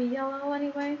 it's going to be yellow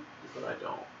anyway. But I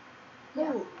don't.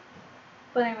 Yeah.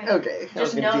 But anyway, Okay.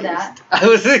 just know that. I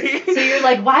was. So you're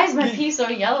like, why is my pee so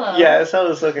yellow? Yes, I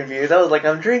was so confused. I was like,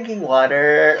 I'm drinking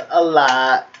water a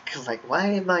lot. Cause like, why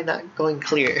am I not going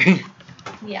clear?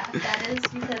 Yeah, that is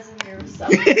because of your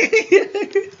supplement.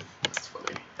 That's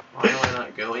funny. Why am I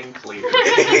not going clear?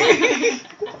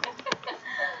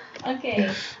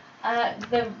 Okay.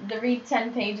 The read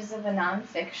 10 pages of a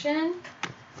nonfiction.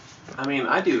 I mean,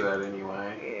 I do that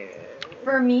anyway.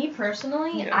 For me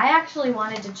personally, Yeah. I actually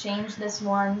wanted to change this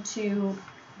one to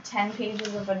 10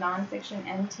 pages of a nonfiction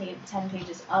and 10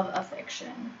 pages of a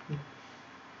fiction.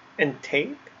 And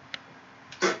tape?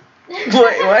 Wait,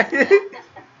 what?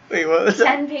 Wait, what was that?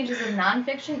 10 pages of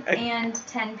nonfiction and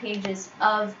 10 pages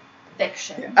of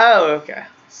fiction. Oh, okay.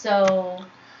 So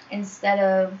instead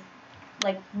of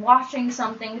like watching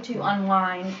something to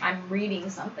unwind, I'm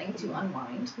reading something to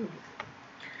unwind.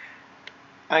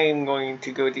 I am going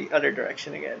to go the other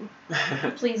direction again.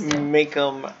 Please do. Make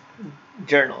them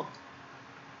journal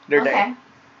their day. Okay.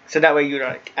 So that way you're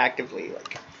like actively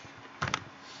like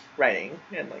writing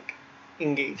and like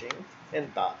engaging in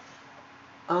thought.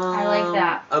 I like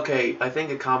that. Okay, I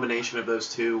think a combination of those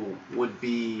two would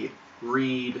be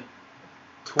read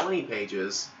 20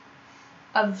 pages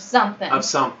Of something.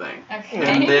 Okay. Okay.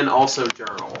 And then also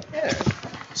journal. Yeah.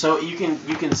 So you can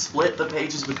split the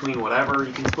pages between whatever.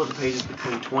 You can split the pages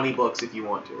between 20 books if you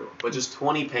want to, but just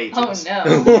 20 pages. Oh no.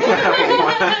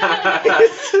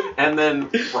 And then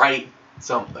write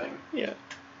something. Yeah.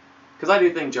 Because I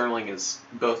do think journaling is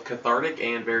both cathartic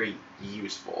and very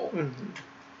useful. Mm-hmm.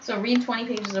 So read 20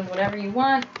 pages of whatever you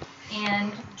want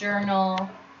and journal.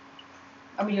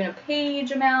 Are we doing a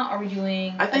page amount? Are we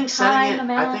doing a time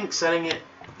amount? I think setting it.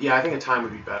 Yeah, I think a time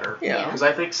would be better. Yeah. Because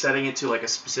I think setting it to like a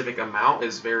specific amount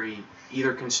is very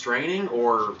either constraining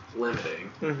or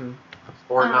limiting. Mm-hmm.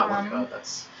 Or not like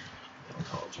that's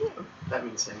psychology. That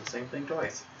means saying the same thing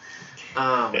twice.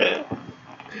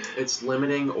 It's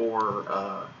limiting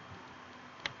or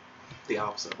the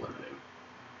opposite of limiting.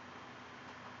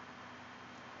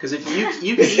 Because if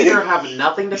you can either have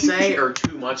nothing to say or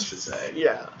too much to say.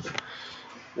 Yeah.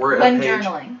 When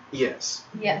journaling. Yes.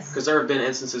 Yes. Because there have been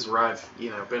instances where I've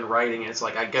been writing and it's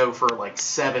like I go for like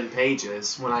 7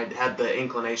 pages when I had the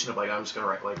inclination of like I'm just gonna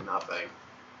write like nothing.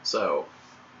 So,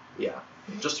 yeah,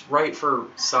 just write for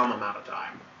some amount of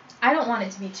time. I don't want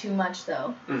it to be too much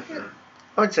though. Mm-hmm.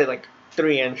 I would say like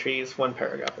 3 entries, 1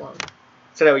 paragraph long.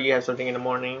 So that way you have something in the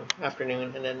morning,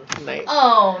 afternoon, and then night.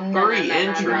 Oh no. 3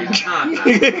 entries.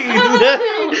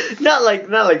 Not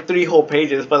like 3 whole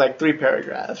pages, but like 3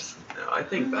 paragraphs. No, I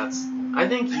think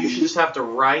you should just have to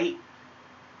write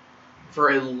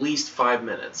for at least 5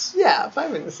 minutes. Yeah,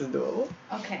 5 minutes is doable.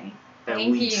 Okay. At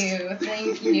Thank least. you.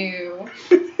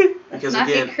 Because Not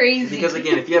again, get crazy.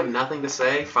 if you have nothing to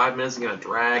say, 5 minutes is gonna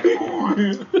drag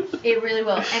on. It really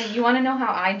will. And you want to know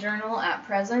how I journal at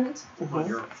present? On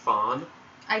your phone.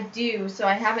 I do. So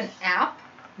I have an app.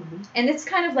 And it's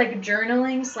kind of like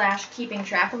journaling / keeping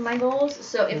track of my goals.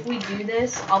 So if we do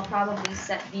this, I'll probably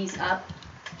set these up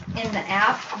in the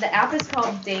app. The app is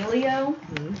called Dailyo.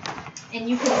 And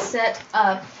you can set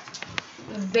up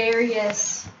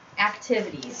various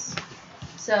activities.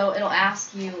 So it'll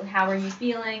ask you how are you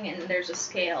feeling, and there's a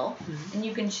scale, and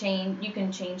you can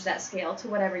change that scale to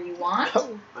whatever you want.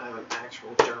 I have an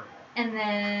actual journal. And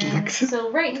then,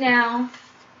 so right now,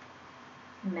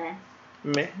 meh.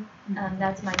 Meh.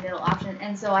 That's my middle option.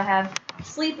 And so I have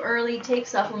sleep early, take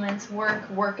supplements,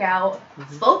 workout,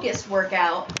 focused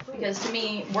workout, because to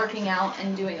me, working out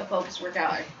and doing a focused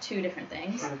workout are two different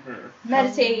things.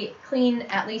 Meditate, clean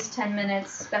at least 10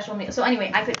 minutes, special meal. So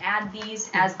anyway, I could add these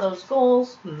as those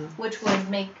goals, which would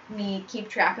make me keep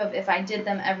track of if I did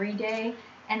them every day.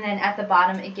 And then at the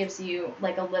bottom, it gives you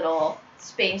like a little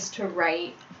space to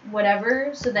write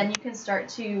whatever. So then you can start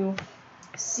to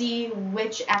see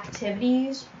which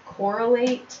activities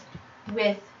correlate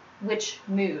with which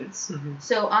moods.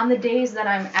 So on the days that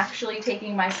I'm actually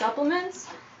taking my supplements,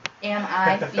 am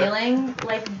I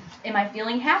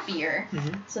feeling happier?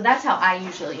 So that's how I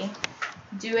usually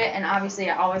do it. And obviously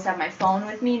I always have my phone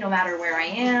with me no matter where I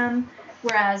am.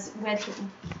 Whereas with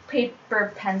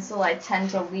paper, pencil, I tend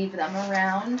to leave them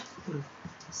around.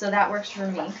 So that works for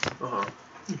me.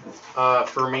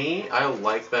 For me, I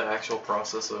like the actual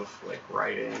process of like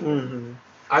writing.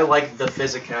 I like the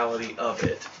physicality of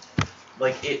it,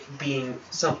 like it being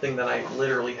something that I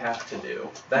literally have to do.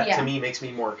 That to me makes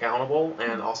me more accountable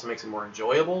and also makes it more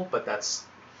enjoyable. But that's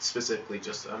specifically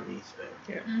just a me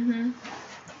thing.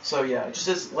 So yeah, just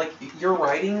as like your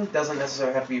writing doesn't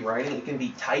necessarily have to be writing. It can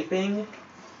be typing,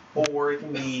 or it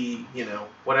can be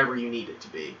whatever you need it to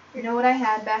be. You know what I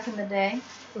had back in the day?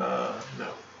 No.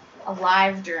 A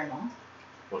live journal.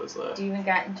 What is that? Do you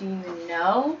even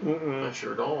know? I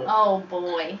sure don't. Oh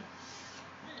boy.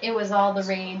 It was all the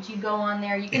rage. You go on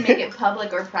there, you can make it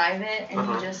public or private, and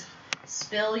you just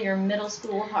spill your middle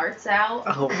school hearts out.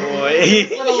 Oh boy.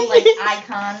 Little like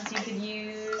icons you could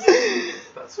use.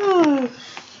 That's funny.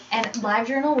 And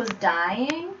LiveJournal was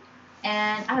dying,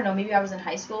 and I don't know, maybe I was in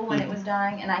high school when it was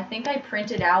dying, and I think I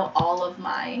printed out all of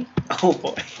my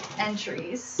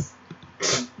entries.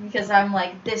 Because I'm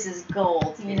like, this is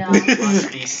gold,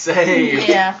 Must be saved.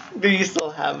 Yeah. Do you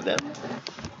still have them?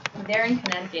 They're in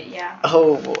Connecticut, yeah.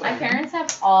 Oh boy. My parents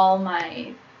have all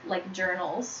my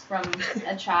journals from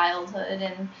a childhood,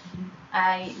 and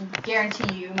I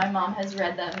guarantee you my mom has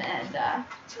read them, and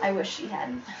I wish she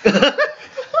hadn't.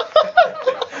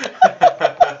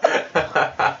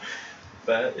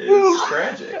 That is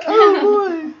tragic.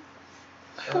 Oh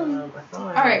boy.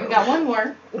 Alright, we got one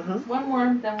more. One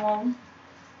more, then we'll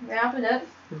wrap it up.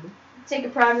 Take a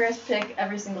progress pic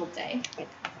every single day.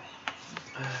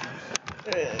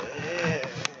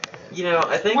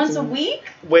 I think once a week?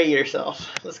 Weigh yourself.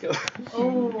 Let's go.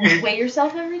 Oh, weigh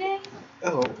yourself every day?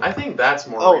 Oh. I think that's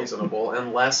more reasonable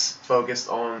and less focused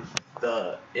on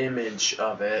the image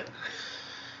of it.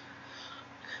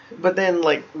 But then,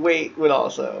 weight would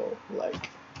also,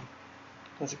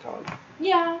 what's it called?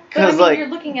 Yeah, but I mean, you're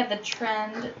looking at the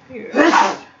trend.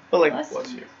 Yeah. But,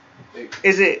 Bless you.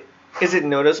 Is it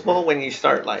noticeable when you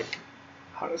start,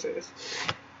 how to say this?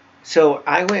 So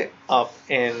I went up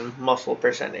in muscle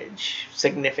percentage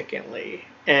significantly,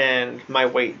 and my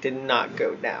weight did not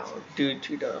go down due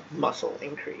to the muscle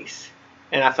increase.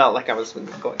 And I felt like I was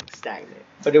going stagnant.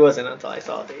 But it wasn't until I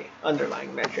saw the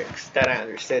underlying metrics that I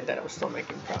understood that I was still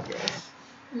making progress.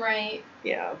 Right.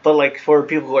 Yeah, but for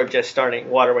people who are just starting,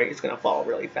 water weight is going to fall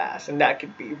really fast, and that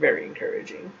could be very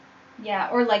encouraging. Yeah,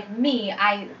 or like me,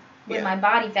 with my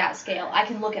body fat scale, I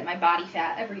can look at my body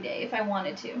fat every day if I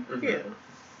wanted to. Yeah.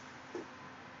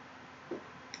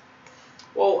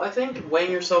 Well, I think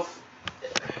weighing yourself,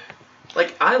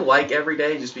 I like every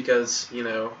day just because,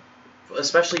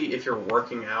 especially if you're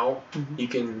working out, you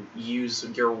can use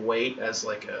your weight as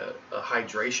a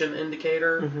hydration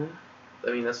indicator. I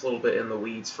mean, that's a little bit in the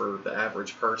weeds for the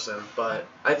average person, but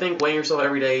I think weighing yourself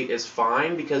every day is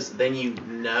fine because then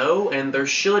and there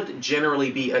should generally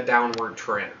be a downward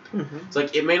trend. It's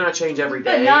it may not change every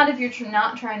day. But not if you're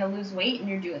not trying to lose weight and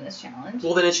you're doing this challenge.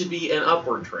 Well, then it should be an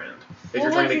upward trend. If you're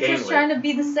what trying if to you're gain just weight. trying to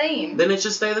be the same? Then it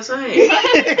should stay the same.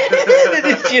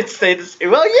 It should stay the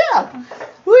same. Well, yeah.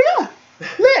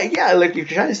 Yeah, if you're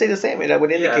trying to stay the same, that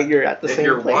would indicate you're at the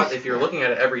same place. If you're looking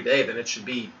at it every day, then it should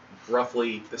be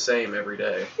roughly the same every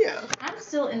day. Yeah. I'm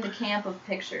still in the camp of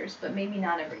pictures, but maybe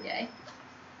not every day.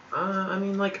 I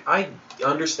mean, I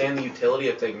understand the utility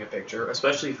of taking a picture,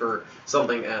 especially for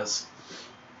something as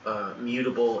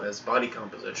mutable as body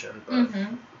composition. But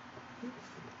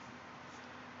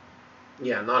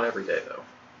yeah, not every day though.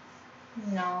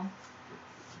 No.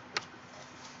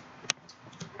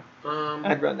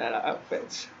 I'd run out of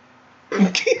outfits.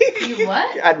 You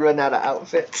what? I'd run out of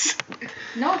outfits.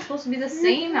 No, it's supposed to be the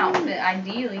same outfit,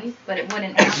 ideally, but it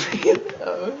wouldn't have to be.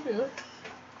 Oh, yeah.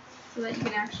 So that you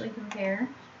can actually compare.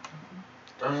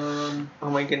 Oh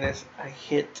my goodness, I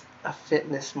hit a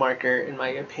fitness marker, in my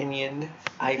opinion.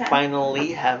 I Okay.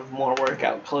 finally have more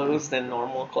workout clothes than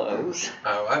normal clothes.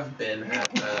 Oh, I've been at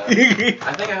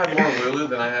I think I have more Lulu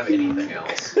than I have anything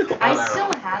else. I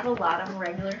still have a lot of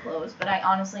regular clothes, but I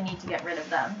honestly need to get rid of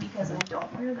them because I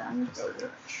don't wear them.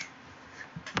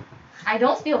 I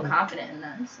don't feel confident in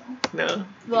them. So. No?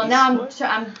 Well, now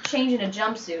I'm changing to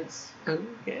jumpsuits.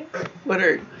 Okay. What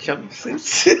are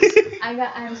jumpsuits?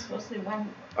 I'm supposed to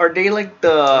one. Are they like the...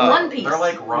 One piece. They're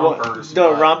like rompers. The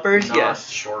but rompers, not yes.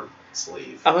 short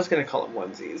sleeve. I was going to call them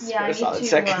onesies. Yeah, for a I need solid to.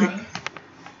 second.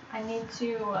 I need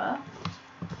to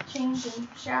change and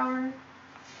shower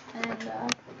and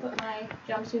put my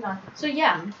jumpsuit on. So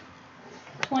yeah,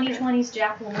 2020's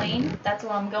Jack LaLanne. That's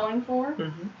what I'm going for.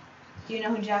 Mm-hmm. Do you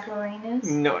know who Jack LaLanne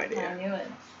is? No I idea. knew it.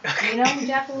 Do you know who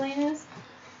Jack LaLanne is?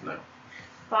 No.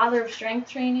 Father of strength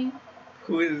training.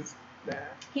 Who is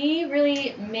that? He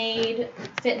really made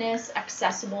fitness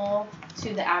accessible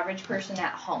to the average person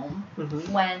at home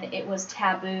Mm-hmm. when it was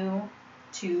taboo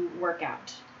to work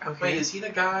out. Okay. Wait, is he the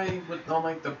guy with all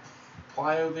like the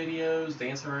plyo videos,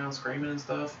 dancing around, screaming and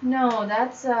stuff? No,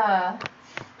 that's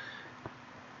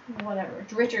whatever.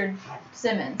 Richard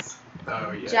Simmons.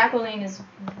 Oh yeah. Jack LaLanne is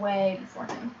way before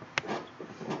him.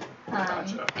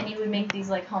 Gotcha. And he would make these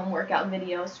like home workout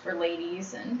videos for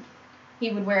ladies, and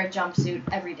he would wear a jumpsuit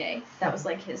every day. That was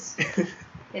like his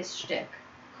shtick.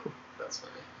 That's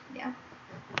funny. Yeah.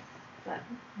 But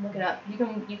look it up. You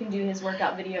can do his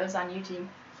workout videos on YouTube.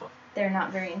 They're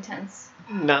not very intense.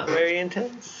 Not very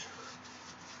intense.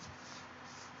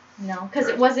 No, because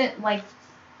it wasn't like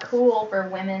cool for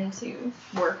women to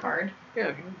work hard. Yeah.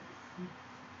 Okay.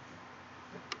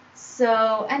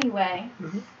 So anyway,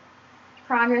 Mhm.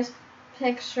 progress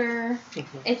picture.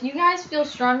 If you guys feel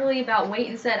strongly about weight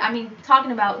instead, I mean,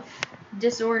 talking about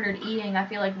disordered eating, I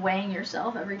feel like weighing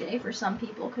yourself every day for some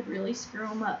people could really screw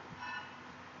them up.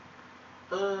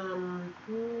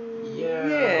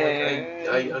 Yeah. Like,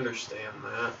 I understand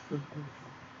that. Mhm.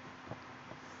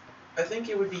 I think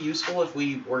it would be useful if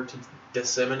we were to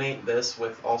disseminate this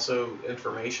with also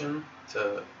information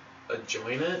to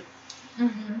join it,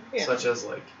 Mm-hmm. Yeah. such as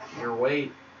like your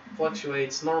weight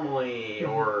fluctuates normally,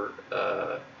 or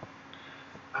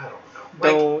I don't know.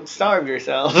 Like, Don't starve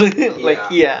yourself. Like,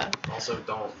 yeah. Also,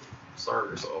 don't starve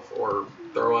yourself or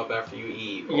throw up after you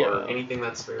eat or Yeah. anything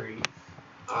that's very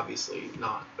obviously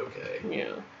not okay.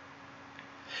 Yeah.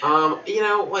 You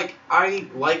know, like, I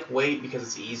like weight because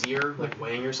it's easier, like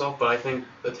weighing yourself, but I think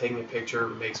that taking a picture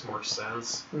makes more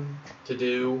sense Mhm. to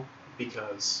do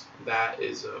because that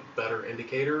is a better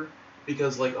indicator.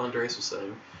 Because, like Andres was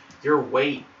saying, your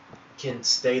weight can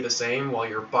stay the same while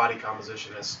your body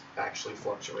composition is actually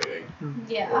fluctuating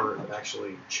Yeah. or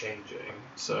actually changing.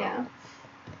 So,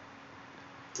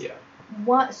 yeah.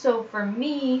 What? So for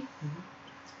me,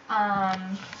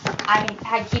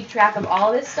 I keep track of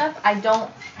all this stuff. I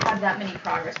don't have that many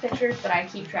progress pictures, but I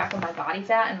keep track of my body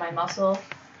fat and my muscle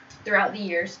throughout the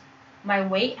years. My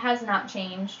weight has not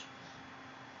changed.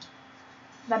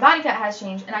 My body fat has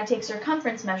changed, and I take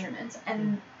circumference measurements.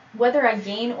 And whether I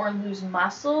gain or lose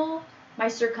muscle, my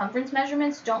circumference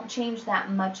measurements don't change that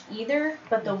much either.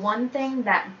 But the one thing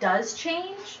that does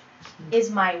change is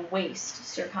my waist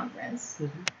circumference. Mhm.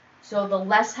 So the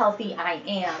less healthy I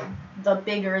am, the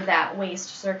bigger that waist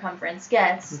circumference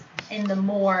gets, and the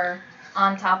more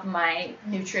on top of my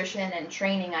nutrition and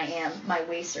training I am, my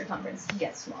waist circumference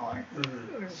gets smaller.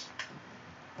 Mm-hmm.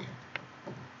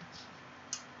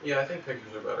 Yeah, I think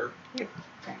pictures are better. Okay.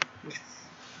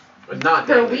 But not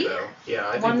Per daily, week? though. Yeah,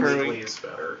 I One think per weekly week. is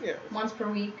better. Yeah. Once per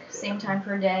week, same time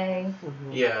per day, Mhm.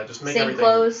 Yeah, just make same everything...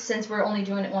 clothes since we're only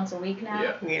doing it once a week now.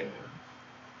 Yeah. Yeah.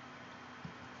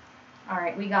 All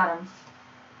right, we got them.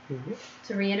 Mhm.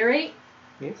 To reiterate,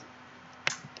 Yes.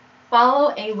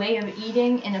 follow a way of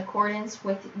eating in accordance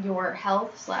with your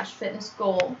health/fitness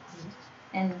goal,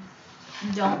 and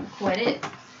don't quit it.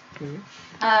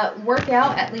 Mhm. Work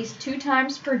out at least 2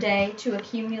 times per day to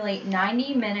accumulate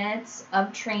 90 minutes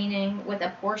of training, with a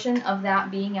portion of that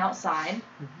being outside.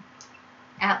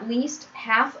 At least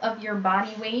half of your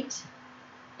body weight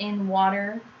in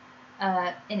water,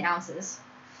 in ounces.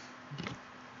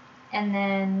 And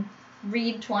then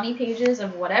read 20 pages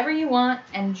of whatever you want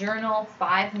and journal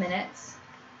 5 minutes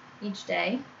each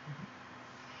day.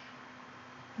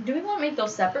 Do we want to make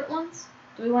those separate ones?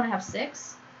 Do we want to have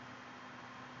 6?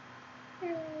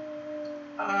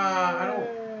 I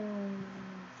don't...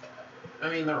 I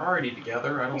mean, they're already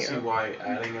together. I don't see Yeah. why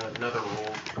adding another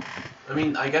rule... I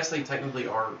mean, I guess they technically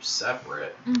are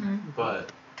separate, Mm-hmm.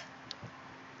 but...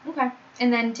 Okay.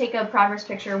 And then take a progress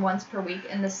picture once per week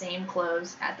in the same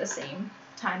clothes at the same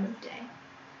time of day.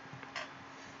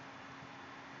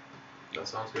 That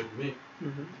sounds good to me.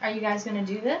 Mm-hmm. Are you guys gonna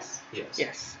do this? Yes.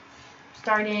 Yes.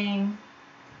 Starting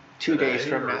 2 Today days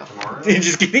from or now. tomorrow?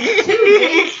 Just kidding. 2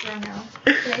 days from now.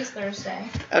 Today's Thursday.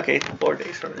 Okay, 4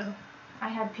 days from now. I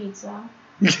had pizza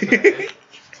Today.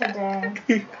 today.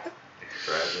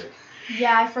 Tragic.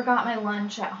 Yeah, I forgot my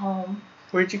lunch at home.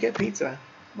 Where'd you get pizza?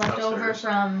 Leftover Upstairs.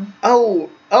 from.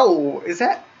 Oh, is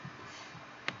that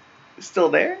still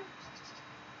there?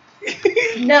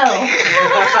 No.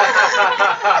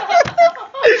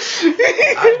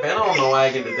 I've been on the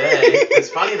wagon today. It's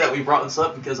funny that we brought this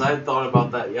up because I had thought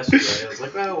about that yesterday. I was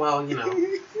like, oh, well,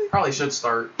 probably should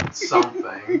start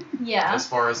something Yeah. as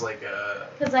far as like a.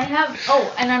 Because I have.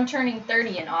 Oh, and I'm turning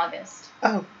 30 in August.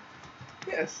 Oh,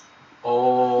 yes.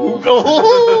 Oh.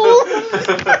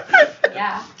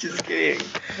 Yeah. Just kidding.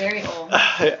 Very old.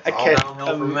 I all can't.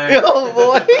 downhill from there. Oh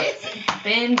boy. It's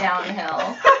been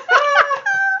downhill.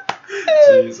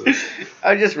 Jesus.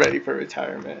 I'm just ready for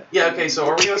retirement. Yeah, okay, so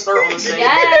are we going to start on the same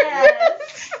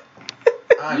Yes.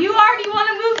 I'm- You already want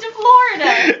to move to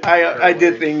Florida. I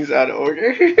did things out of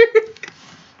order.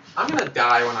 I'm going to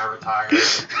die when I retire.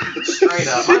 Straight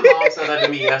up. My mom said that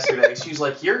to me yesterday. She was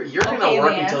like, you're going to Okay,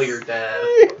 work Lance. until you're dead.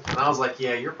 And I was like,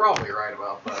 yeah, you're probably right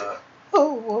about that.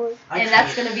 Oh boy. And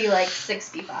that's going to be like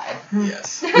 65.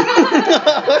 Yes.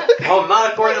 Well,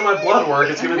 not according to my blood work.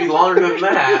 It's going to be longer than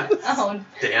that. Oh,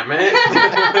 Damn it.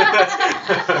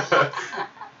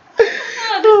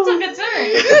 this took a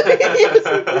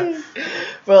turn.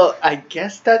 Well, I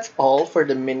guess that's all for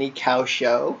the mini cow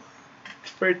show.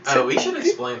 For Oh, we today. should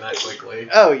explain that quickly.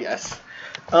 Oh yes.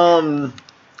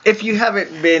 If you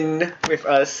haven't been with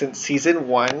us since season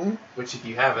 1, Which, if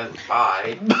you haven't,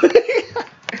 bye.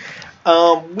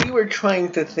 we were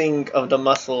trying to think of the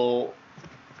muscle.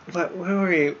 What were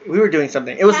we? We were doing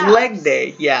something. It was Calves. leg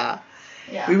day. Yeah.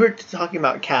 Yeah. We were talking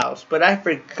about cows, but I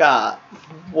forgot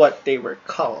what they were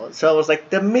called. So I was like,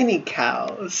 the mini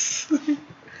cows.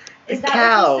 Is The that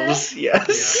cows, what you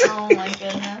yes. Oh my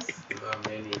goodness. The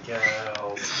mini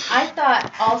cows. I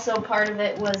thought also part of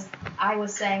it was I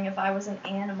was saying if I was an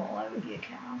animal, I would be a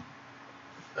cow.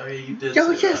 Oh, yeah, you did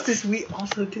Oh say yes, that. this we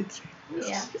also did say. Yes.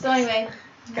 Yeah. So anyway,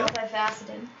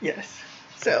 multifaceted. Yes.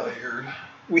 So Weird.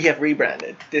 we have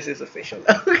rebranded. This is official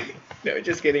now. No,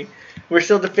 just kidding. We're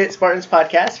still the Fit Spartans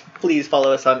Podcast. Please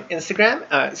follow us on Instagram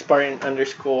at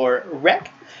Spartan_rec.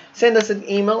 Send us an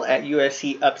email at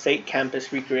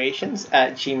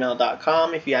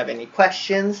uscupstatecampusrecreations@gmail.com if you have any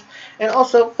questions. And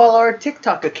also follow our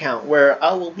TikTok account where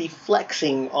I will be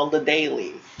flexing on the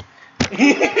daily.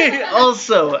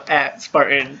 Also at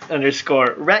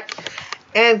Spartan_rec.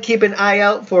 And keep an eye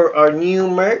out for our new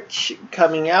merch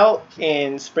coming out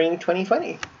in spring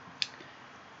 2020.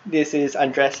 This is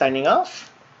Andres signing off.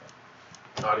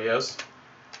 Adios.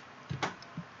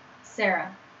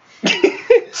 Sarah.